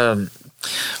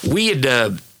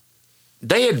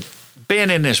 they had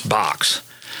been in this box,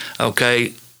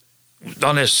 okay,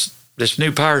 on this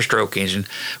new Power Stroke engine,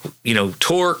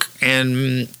 torque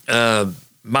and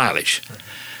mileage,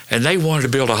 and they wanted to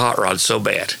build a hot rod so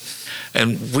bad,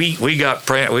 and we got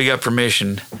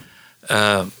permission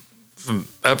from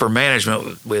upper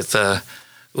management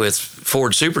with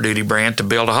Ford Super Duty brand to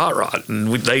build a hot rod. And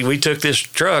we took this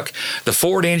truck. The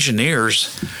Ford engineers,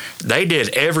 they did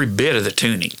every bit of the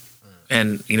tuning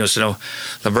And, so,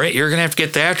 no, Brent, you're going to have to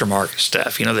get the aftermarket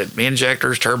stuff, the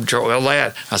injectors, turbochargers, all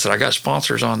that. I said, I got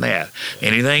sponsors on that.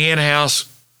 Anything in-house,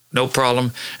 no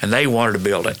problem. And they wanted to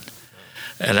build it.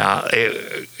 And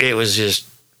it was just,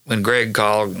 when Greg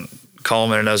called,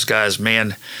 Coleman and those guys,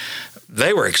 man,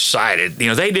 they were excited.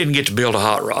 They didn't get to build a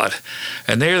hot rod.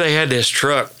 And there they had this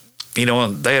truck,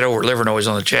 and they had over liver noise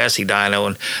on the chassis dyno,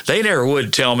 and they never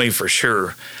would tell me for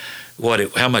sure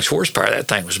how much horsepower that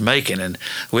thing was making. And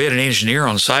we had an engineer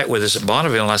on site with us at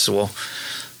Bonneville, and I said, well,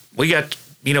 we got,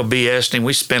 BS, and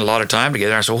we spent a lot of time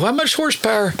together. I said, well, how much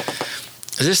horsepower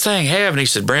does this thing have? And he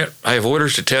said, Brent, I have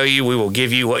orders to tell you we will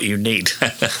give you what you need.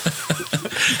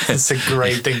 It's a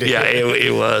great thing to hear. Yeah,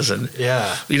 it was. And,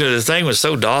 yeah. The thing was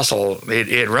so docile,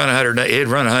 it'd run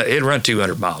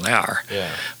 200 mile an hour. Yeah.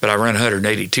 But I run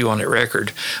 182 on that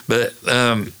record. But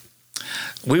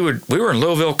we were in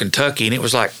Louisville, Kentucky, and it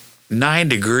was like 9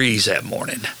 degrees that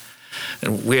morning.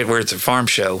 And we're at the farm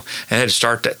show and had to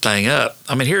start that thing up.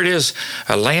 I mean, here it is,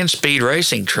 a land speed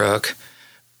racing truck,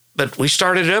 but we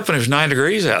started it up and it was 9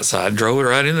 degrees outside, drove it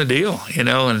right in the deal, and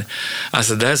I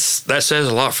said, that says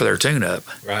a lot for their tune-up.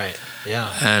 Right,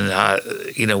 yeah. And,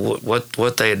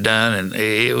 what they had done, and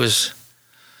it was,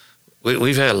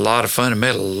 we've had a lot of fun and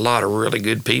met a lot of really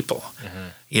good people,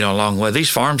 along the way. These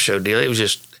farm show deal, it was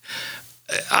just,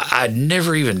 I'd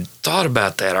never even thought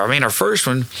about that. I mean, our first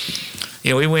one,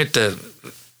 we went to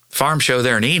farm show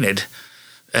there in Enid,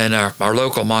 and our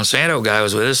local Monsanto guy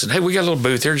was with us, and hey, we got a little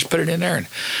booth here, just put it in there.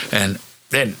 And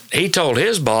then he told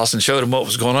his boss and showed him what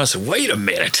was going on. I said, wait a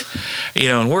minute,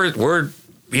 and we're at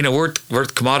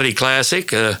Commodity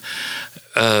Classic. God,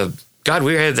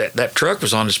 we had that truck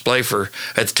was on display at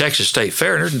the Texas State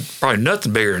Fair, and there's probably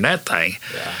nothing bigger than that thing.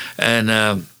 Yeah.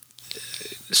 And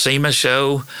SEMA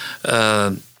show,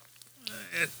 God,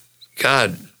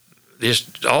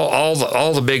 just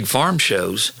all the big farm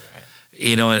shows,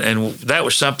 and that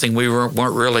was something we weren't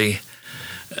really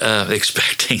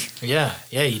expecting. Yeah,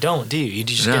 you don't, do you? You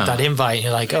just get that invite and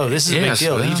you're like, oh, this is a big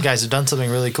deal. Well, these guys have done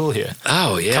something really cool here.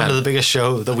 Oh, yeah. Come to the biggest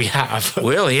show that we have.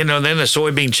 Well, then the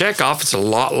soybean checkoff, it's a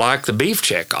lot like the beef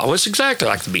checkoff. It's exactly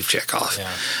like the beef checkoff.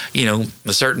 Yeah.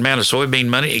 A certain amount of soybean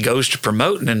money, it goes to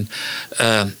promoting and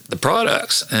the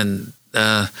products. And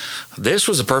this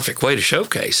was a perfect way to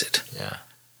showcase it. Yeah.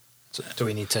 So do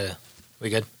we need to... We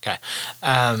good? Okay.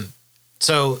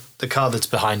 So the car that's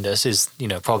behind us is,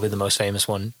 probably the most famous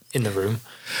one in the room,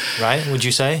 right? Would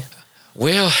you say?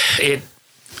 Well,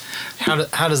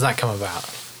 How does that come about?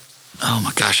 Oh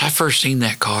my gosh! I first seen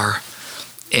that car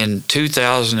in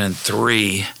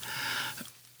 2003.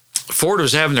 Ford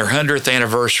was having their 100th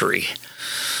anniversary.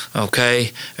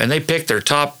 Okay, and they picked their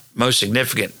top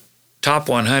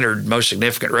 100 most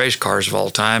significant race cars of all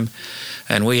time,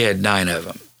 and we had 9 of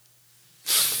them.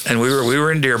 And we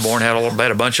were in Dearborn,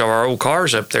 had a bunch of our old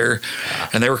cars up there,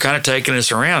 and they were kind of taking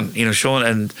us around, showing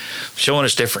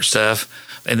us different stuff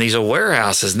in these old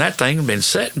warehouses. And that thing had been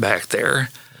sitting back there,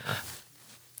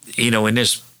 in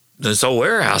this old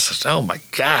warehouse. Oh my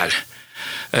God!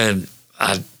 And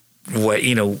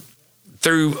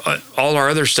through all our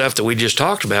other stuff that we just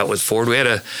talked about with Ford, we had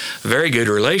a very good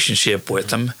relationship with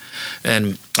them,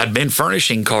 and I'd been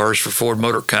furnishing cars for Ford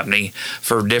Motor Company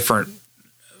for different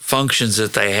functions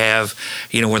that they have,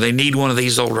 where they need one of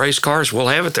these old race cars, we'll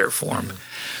have it there for them.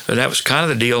 And that was kind of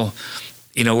the deal,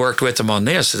 worked with them on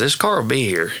this. So this car will be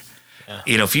here.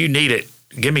 Yeah. If you need it,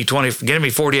 give me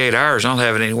 48 hours, I'll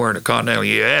have it anywhere in the continental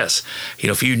U.S.,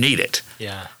 if you need it.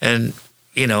 Yeah. And,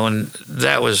 and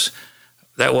that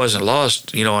wasn't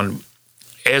lost, on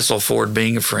Edsel Ford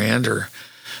being a friend, or,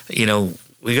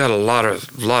 we got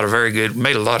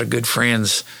made a lot of good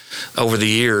friends over the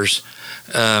years.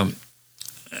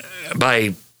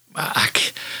 One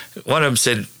of them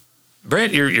said,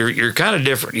 Brent, you're kind of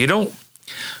different. You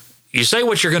say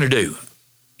what you're going to do.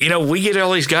 We get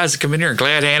all these guys that come in here and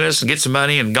glad hand us and get some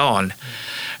money and gone.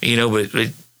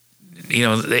 But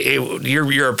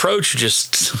your approach is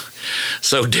just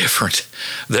so different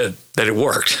that it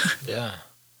worked. Yeah.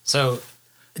 So,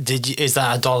 is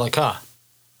that a dollar car?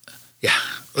 Yeah.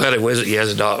 Well, it was. Yeah,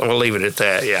 it's $1. We'll leave it at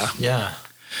that. Yeah. Yeah.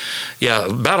 Yeah,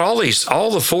 just about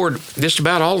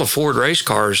all the Ford race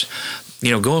cars,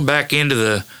 going back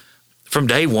from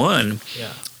day one.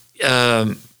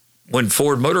 Yeah. When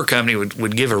Ford Motor Company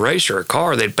would give a racer a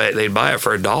car, they'd buy it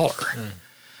for $1,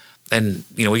 and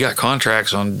we got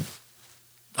contracts on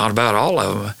about all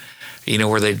of them,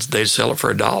 where they'd sell it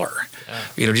for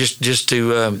 $1, just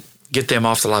to get them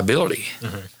off the liability,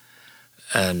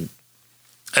 and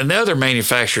the other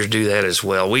manufacturers do that as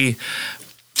well.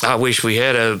 I wish we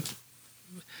had our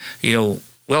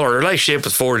relationship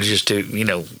with Ford is just too,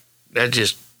 that's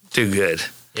just too good.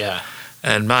 Yeah.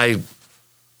 And I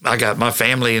got my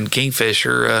family in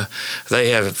Kingfisher. They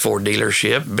have a Ford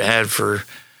dealership. Had for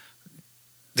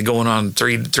going on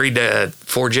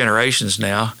 4 generations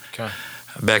now. Okay.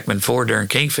 Beckman Ford there in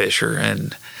Kingfisher,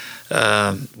 and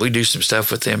we do some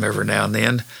stuff with them every now and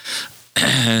then.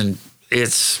 And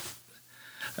it's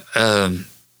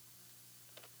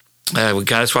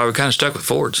that's why we kind of stuck with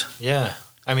Fords. Yeah.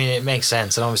 I mean, it makes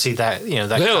sense, and obviously that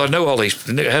Well, I know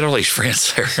had all these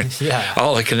friends there. Yeah.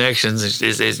 All the connections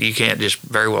is you can't just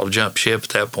very well jump ship at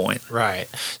that point. Right.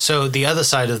 So the other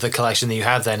side of the collection that you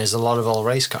have then is a lot of old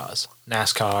race cars,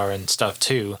 NASCAR and stuff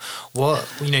too. What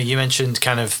you mentioned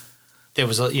kind of there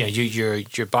was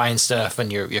you're buying stuff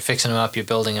and you're fixing them up, you're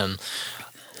building them.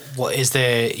 What is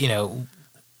there?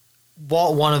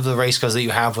 What one of the race cars that you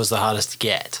have was the hardest to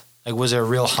get? Like, was there a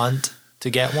real hunt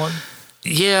to get one?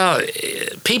 Yeah,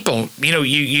 people,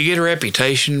 you get a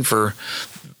reputation for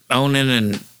owning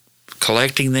and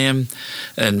collecting them,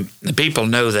 and the people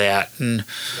know that. And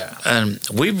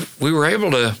we were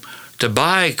able to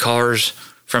buy cars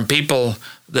from people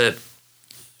that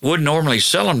wouldn't normally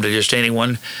sell them to just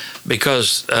anyone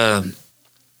because, I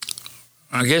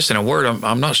guess in a word,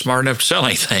 I'm not smart enough to sell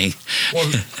anything. Well,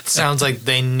 it sounds like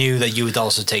they knew that you would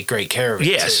also take great care of it,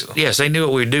 too. Yes, they knew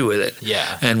what we'd do with it.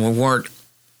 Yeah. And we weren't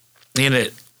in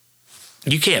it.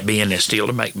 You can't be in this deal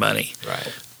to make money. Right.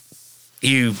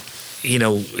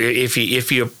 If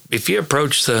you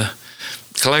approach the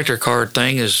collector card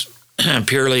thing as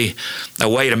purely a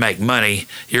way to make money,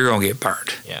 you're going to get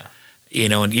burned. Yeah.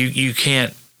 And you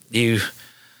can't, you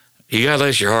got to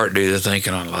let your heart do the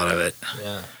thinking on a lot of it.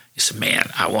 Yeah. You said, man,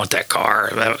 I want that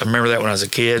car. I remember that when I was a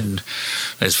kid, and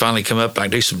it's finally come up. I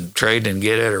do some trading and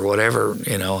get it or whatever,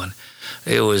 and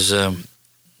it was, and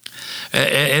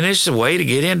it's a way to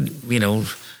get in,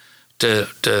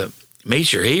 to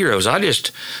meet your heroes. I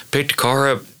just picked a car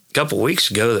up a couple of weeks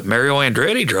ago that Mario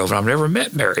Andretti drove, and I've never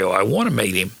met Mario. I want to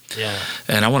meet him. Yeah.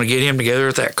 And I want to get him together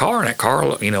with that car, and that car,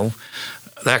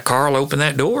 that car will open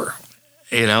that door,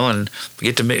 and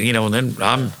get to meet, and then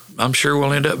I'm sure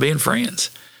we'll end up being friends.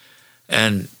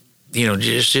 And,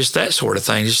 just that sort of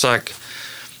thing. Just like,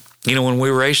 when we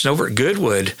were racing over at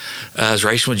Goodwood, I was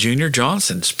racing with Junior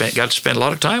Johnson. Got to spend a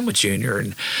lot of time with Junior,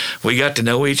 and we got to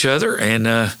know each other.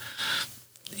 And,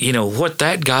 what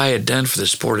that guy had done for the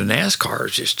sport of NASCAR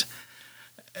is just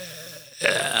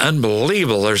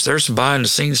unbelievable. There's some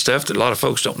behind-the-scenes stuff that a lot of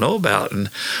folks don't know about, and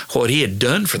what he had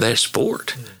done for that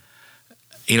sport.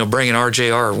 Bringing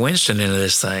RJR Winston into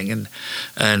this thing,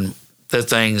 and the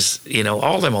things,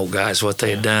 all them old guys, what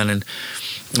they had done. And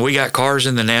we got cars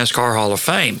in the NASCAR Hall of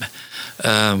Fame.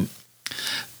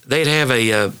 They'd have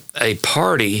a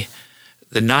party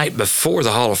the night before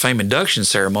the Hall of Fame induction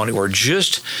ceremony where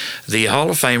just the Hall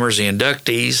of Famers, the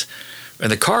inductees, and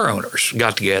the car owners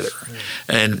got together.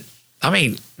 And,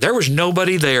 there was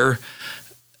nobody there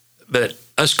but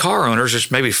us car owners,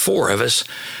 there's maybe 4 of us,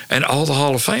 and all the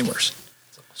Hall of Famers.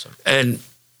 That's awesome. And,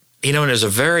 and it was a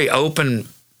very open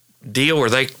deal where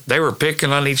they were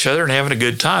picking on each other and having a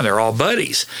good time. They're all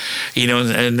buddies,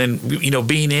 and then,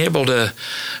 being able to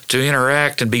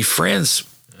interact and be friends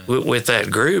with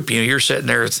that group. You're sitting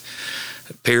there with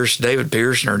David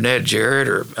Pearson or Ned Jarrett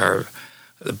or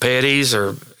the Petties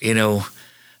or,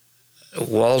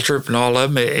 Waltrip and all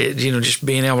of them, just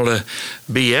being able to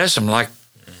BS them like,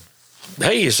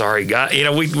 hey, you sorry guy.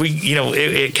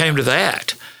 It came to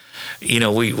that.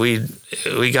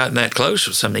 We gotten that close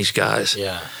with some of these guys.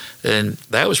 Yeah. And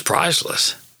that was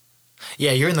priceless.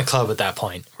 Yeah, you're in the club at that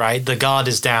point, right? The guard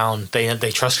is down.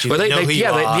 They trust you. Well, they know who you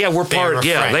are. We're part.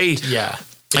 Yeah,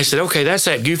 I said, okay, that's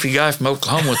that goofy guy from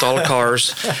Oklahoma with all the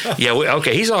cars.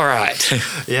 Okay, he's all right.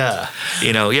 Yeah.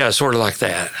 Sort of like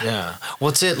that. Yeah.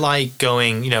 What's it like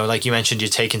going? Like you mentioned, you're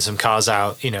taking some cars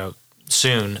out.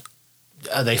 Soon.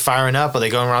 Are they firing up? Are they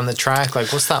going around the track?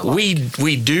 Like, what's that like?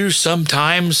 We do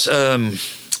sometimes.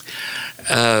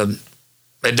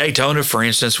 At Daytona, for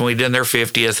instance, when we did their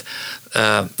 50th,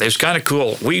 it was kind of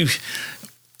cool.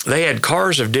 They had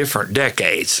cars of different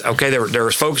decades. Okay, there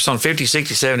was focused on 50,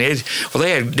 60, 70, 80. Well,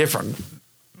 they had different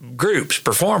groups,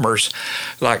 performers.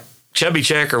 Like Chubby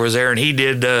Checker was there, and he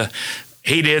did the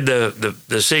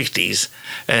 60s,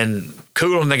 and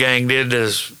Cool and the Gang did the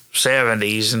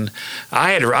 70s, and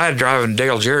I had driving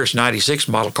Dale Jarrett's 96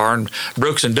 model car, and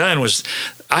Brooks and Dunn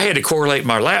I had to correlate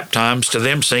my lap times to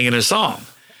them singing a song.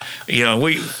 We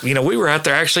were out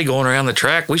there actually going around the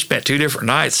track. We spent 2 different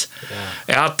nights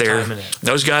out there.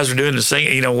 Those guys were doing the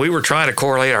same. We were trying to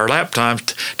correlate our lap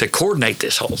times to coordinate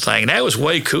this whole thing. And that was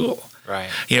way cool. Right.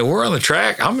 We're on the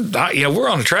track. We're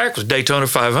on the track with Daytona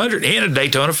 500 in a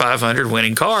Daytona 500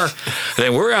 winning car.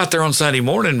 Then we're out there on Sunday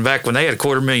morning back when they had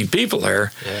 250,000 people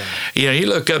there. Yeah. You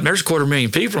look up and there's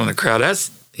 250,000 people in the crowd. That's,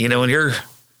 and you're,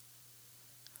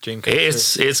 Dream come true.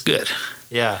 it's good.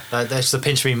 Yeah, that's the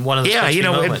pinch me. One of the pinch me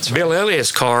moments. It's Bill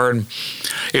Elliott's car, and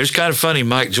it was kind of funny.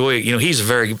 Mike Joy, he's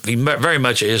very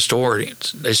much a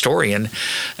historian,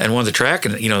 and one of the track,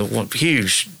 and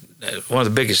one of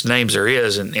the biggest names there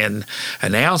is in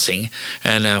announcing.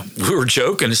 And we were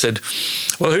joking and said,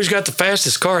 "Well, who's got the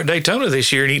fastest car at Daytona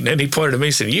this year?" And he pointed to me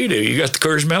and said, "You do. You got the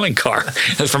Coors Melling car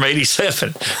from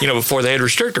 '87. Before they had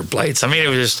restrictor plates." I mean,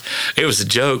 it was a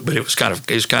joke, but it was kind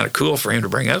of cool for him to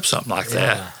bring up something like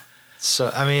that.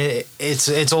 So I mean,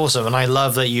 it's awesome, and I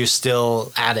love that you're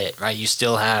still at it, right? You're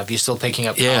still picking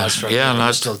up cars from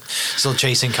and still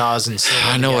chasing cars and still.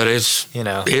 I know it is.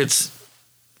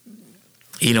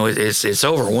 It's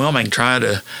overwhelming trying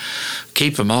to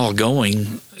keep them all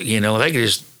going. They can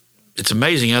just. It's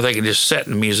amazing how they can just sit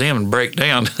in the museum and break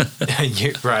down.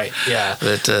 Right. Yeah.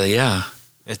 But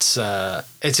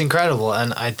it's incredible,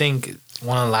 and I think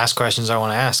one of the last questions I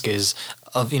want to ask is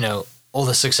of all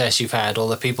the success you've had, all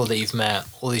the people that you've met,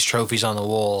 all these trophies on the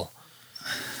wall.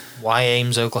 Why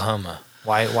Ames, Oklahoma?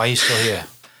 Why are you still here?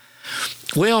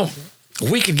 Well,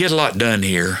 we could get a lot done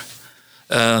here.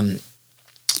 And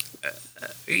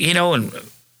we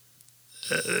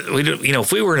do,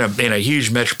 if we were in a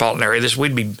huge metropolitan area,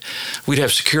 we'd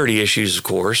have security issues, of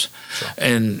course, sure.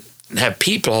 And have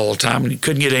people all the time, and you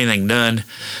couldn't get anything done.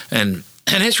 And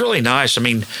it's really nice. I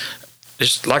mean,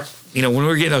 it's like, when we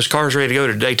were getting those cars ready to go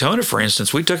to Daytona, for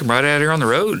instance, we took them right out here on the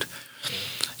road,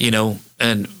 and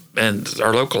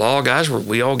our local law guys,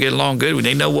 we all get along good.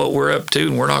 They know what we're up to,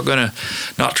 and we're not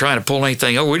trying to pull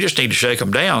anything over. We just need to shake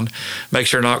them down, make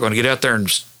sure they're not going to get out there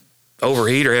and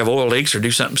overheat or have oil leaks or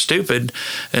do something stupid.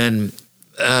 And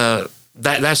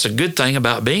that's a good thing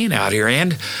about being out here.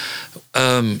 And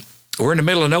we're in the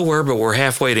middle of nowhere, but we're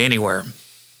halfway to anywhere.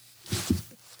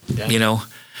 Yeah.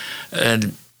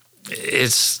 And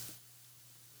it's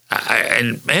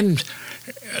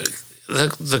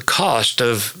the cost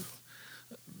of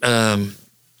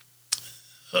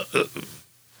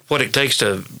what it takes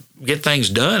to get things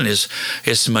done is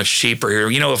so much cheaper here.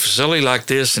 A facility like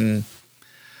this, and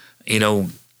any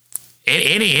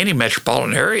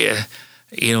metropolitan area,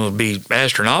 would be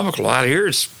astronomical. Out here,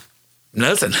 it's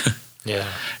nothing.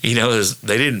 Yeah.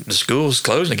 The schools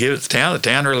closed and they gave it to the town. The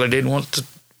town really didn't want the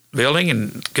building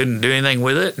and couldn't do anything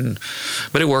with it,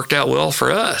 but it worked out well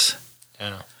for us.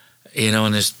 Yeah.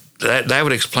 And that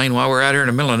would explain why we're out here in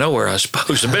the middle of nowhere, I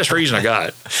suppose. The best reason I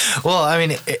got. Well, I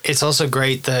mean, it's also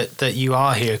great that you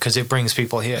are here because it brings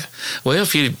people here. Well,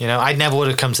 if I never would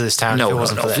have come to this town if it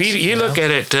wasn't for this. If you look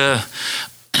at it,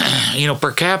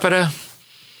 per capita,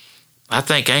 I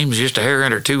think Ames is just a hair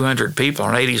under 200 people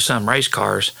on 80-some race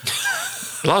cars.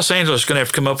 Los Angeles is going to have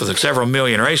to come up with several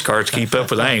million race cars to keep up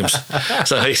with Ames.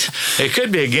 So it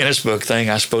could be a Guinness Book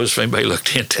thing, I suppose, if anybody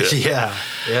looked into it. Yeah.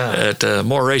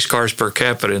 More race cars per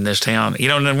capita in this town.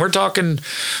 And then we're talking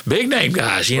big name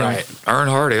guys, right.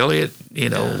 Earnhardt, Elliott,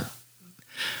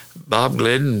 Bob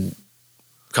Glidden,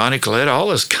 Connie Colletta, all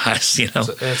those guys,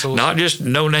 not just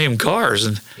no-name cars.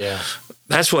 And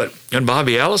that's what, when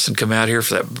Bobby Allison come out here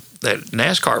for that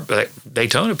NASCAR, that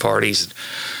Daytona parties,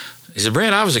 he said,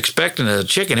 "Brent, I was expecting a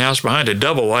chicken house behind a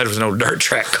double wide with no dirt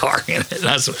track car in it." And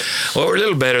I said, "Well, we're a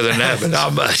little better than that, but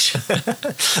not much."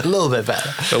 A little bit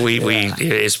better. But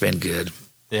it's been good.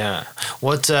 Yeah.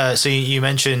 What? So you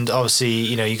mentioned obviously,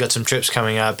 you got some trips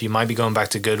coming up. You might be going back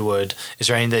to Goodwood. Is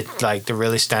there anything that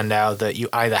really stand out that you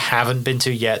either haven't been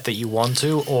to yet that you want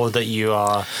to, or that you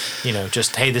are,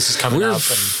 just hey, this is coming up?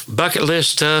 And bucket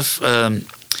list stuff.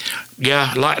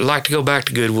 Like to go back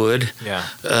to Goodwood. Yeah.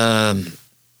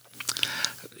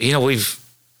 We've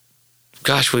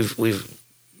as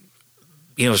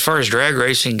far as drag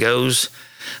racing goes,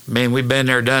 man, we've been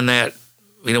there, done that.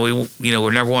 We're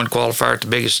number one qualifier at the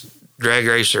biggest drag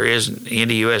race there is,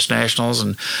 Indy US Nationals,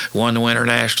 and won the Winter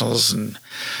Nationals, and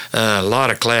a lot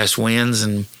of class wins,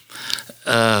 and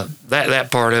that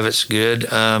part of it's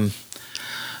good. And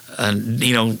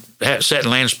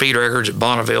setting land speed records at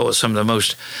Bonneville with some of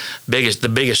the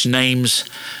biggest names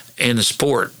in the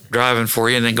sport driving for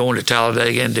you, and then going to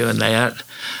Talladega and doing that.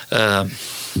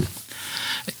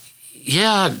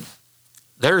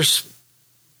 There's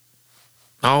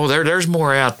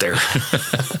more out there.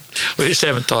 We just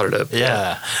haven't thought it up.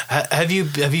 Yeah. Have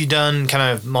you done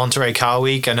kind of Monterey Car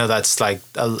Week? I know that's like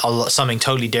something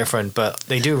totally different, but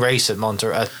they do race at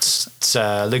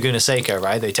Laguna Seca,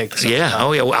 right? They take the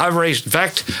Well, I've raced. In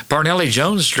fact, Parnelli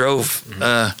Jones drove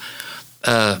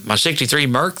my '63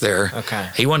 Merc there. Okay.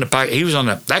 He won the Pike. He was on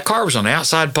that car was on the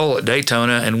outside pole at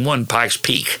Daytona and won Pikes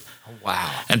Peak.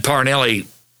 Wow. And Parnelli,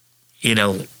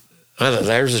 well,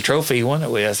 there's the trophy he won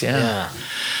it with. Yeah.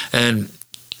 And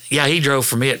yeah, he drove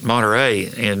for me at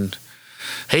Monterey, and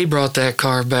he brought that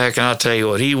car back. And I'll tell you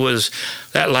what, he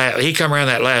come around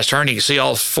that last turn. You could see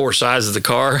all four sides of the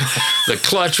car. The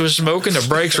clutch was smoking, the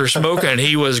brakes were smoking, and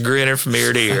he was grinning from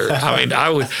ear to ear. I mean,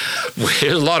 it was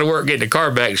a lot of work getting the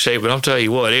car back in shape, but I'll tell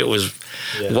you what, it was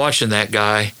watching that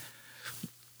guy.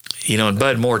 And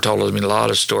Bud Moore told me a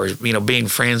lot of stories. Being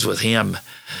friends with him.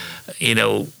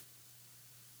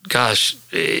 Gosh,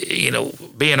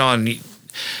 being on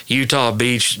Utah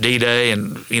Beach D-Day,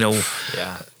 and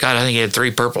God, I think he had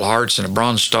 3 Purple Hearts and a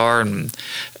Bronze Star, and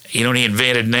he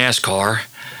invented NASCAR.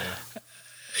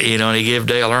 And he gave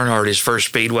Dale Earnhardt his first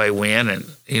Speedway win, and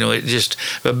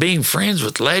but being friends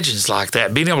with legends like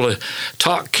that, being able to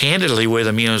talk candidly with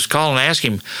him, call and ask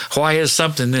him why is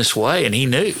something this way, and he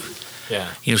knew. Yeah.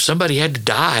 Somebody had to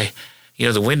die.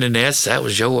 The Wind and Nets, that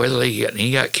was Joe Weatherly.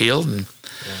 He got killed, and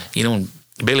and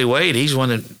Billy Wade, he's one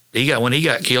that when he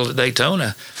got killed at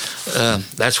Daytona.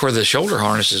 That's where the shoulder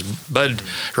harnesses. Bud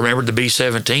remembered the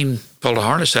B-17, pulled a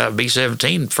harness out of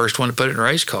B-17, first one to put it in a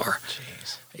race car.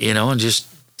 Jeez. And just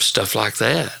stuff like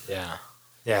that. Yeah.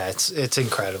 Yeah, it's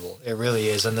incredible. It really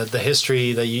is. And the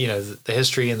history that the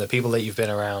history and the people that you've been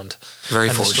around, very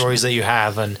and fortunate. The stories that you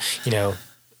have, and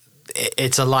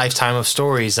it's a lifetime of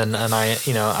stories, and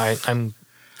I'm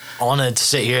honored to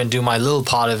sit here and do my little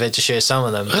part of it to share some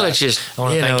of them. Well, it's just I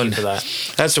want to thank you for that.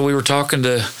 That's what we were talking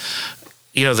to.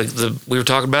 We were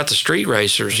talking about the street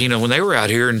racers. When they were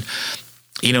out here, and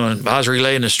and I was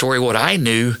relaying the story what I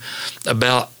knew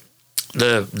about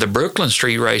the Brooklyn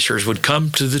street racers would come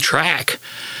to the track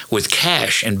with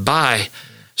cash and buy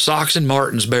Sox and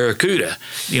Martin's Barracuda,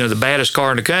 the baddest car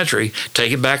in the country.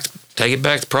 Take it back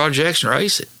to projects and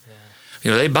race it.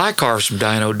 They buy cars from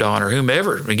Diane O'Donnell or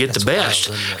whomever and get the best.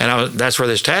 Wild, and that's where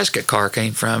this Tasket car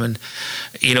came from. And,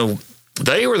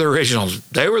 they were the original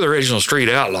street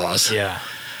outlaws. Yeah.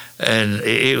 And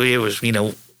it was,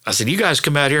 I said, you guys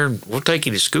come out here and we'll take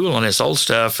you to school on this old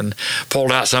stuff, and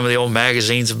pulled out some of the old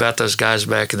magazines about those guys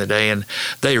back in the day, and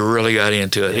they really got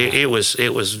into it. Yeah. It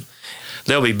was.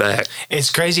 They'll be back.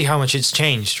 It's crazy how much it's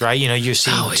changed, right? You're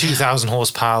seeing 2,000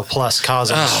 horsepower plus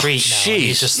cars on the street now.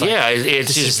 Jeez. Just like, it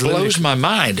just blows my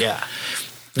mind. Yeah.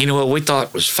 What we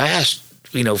thought was fast,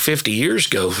 50 years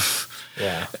ago.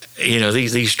 Yeah.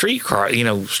 These street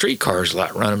cars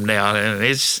like run them down, and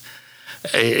it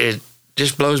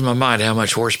just blows my mind how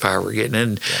much horsepower we're getting.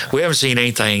 And we haven't seen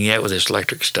anything yet with this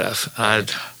electric stuff.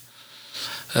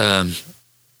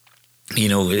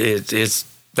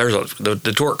 It's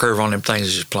the torque curve on them things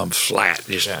is just plumb flat.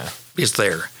 It's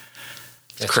there.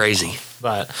 It's crazy.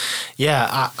 But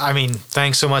I mean,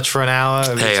 thanks so much for an hour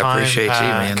of your time. I appreciate you,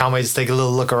 man. Can't wait to take a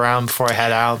little look around before I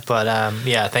head out. But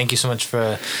thank you so much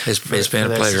for. It's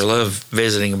been a pleasure. Love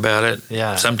visiting about it.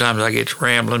 Yeah. Sometimes I get to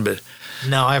rambling, but.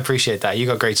 No, I appreciate that. You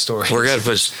got great stories. We're going to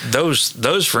put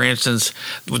those, for instance,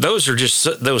 those are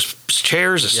just those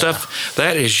chairs and stuff.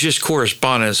 That is just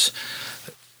correspondence.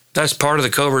 That's part of the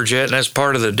Cobra Jet, and that's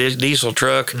part of the diesel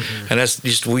truck, and that's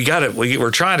just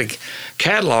we're trying to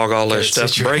catalog all this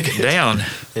stuff, break it down.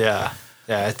 Yeah,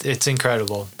 it's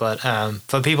incredible. But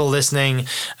for people listening,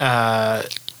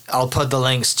 I'll put the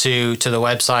links to the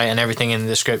website and everything in the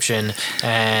description.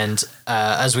 And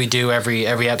as we do every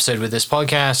episode with this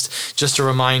podcast, just a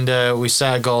reminder, we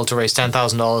set a goal to raise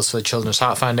 $10,000 for the Children's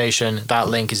Heart Foundation. That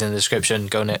link is in the description.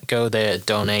 Go there,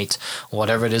 donate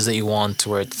whatever it is that you want.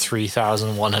 We're at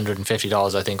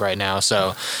 $3,150, I think, right now.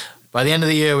 So by the end of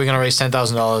the year, we're going to raise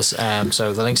 $10,000.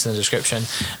 So the link's in the description.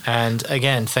 And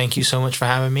again, thank you so much for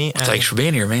having me. Thanks for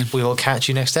being here, man. We will catch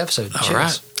you next episode. All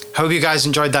right. Hope you guys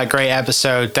enjoyed that great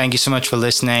episode. Thank you so much for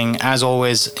listening. As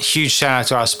always, huge shout out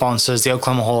to our sponsors, the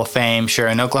Oklahoma Hall of Fame,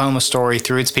 sharing Oklahoma story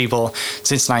through its people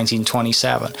since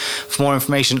 1927. For more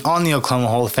information on the Oklahoma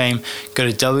Hall of Fame, go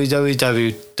to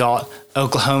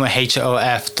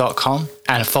www.oklahomahof.com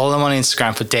and follow them on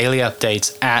Instagram for daily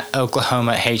updates at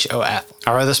OklahomaHOF.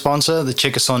 Our other sponsor, the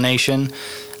Chickasaw Nation,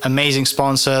 amazing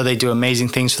sponsor. They do amazing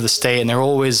things for the state, and they're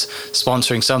always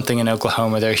sponsoring something in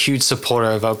Oklahoma. They're a huge supporter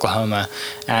of Oklahoma,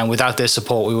 and without their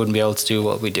support, we wouldn't be able to do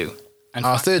what we do. And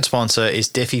our third sponsor is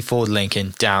Diffie Ford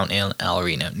Lincoln down in El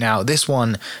Reno. Now, this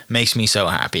one makes me so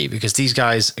happy because these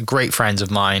guys are great friends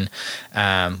of mine,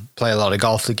 play a lot of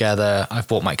golf together. I've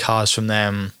bought my cars from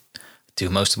them, do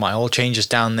most of my oil changes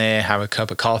down there, have a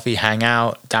cup of coffee, hang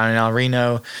out down in El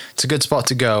Reno. It's a good spot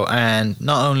to go. And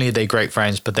not only are they great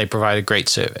friends, but they provide a great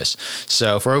service.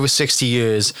 So for over 60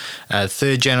 years,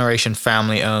 third generation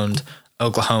family owned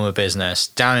Oklahoma business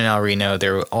down in El Reno.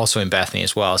 They're also in Bethany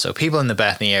as well. So people in the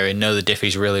Bethany area know the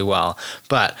Diffees really well.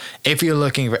 But if you're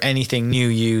looking for anything new,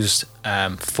 used,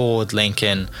 Ford,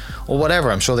 Lincoln, or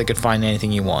whatever, I'm sure they could find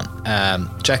anything you want.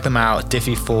 Check them out,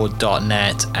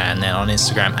 diffeeford.net, and then on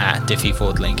Instagram at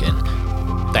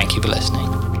diffeefordlincoln. Thank you for listening.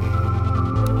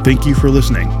 Thank you for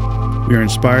listening. We are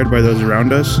inspired by those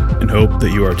around us and hope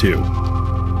that you are too.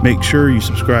 Make sure you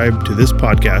subscribe to this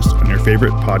podcast on your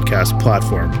favorite podcast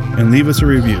platform and leave us a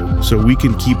review so we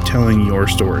can keep telling your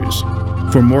stories.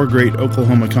 For more great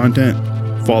Oklahoma content,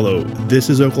 follow This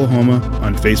Is Oklahoma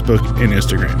on Facebook and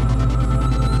Instagram.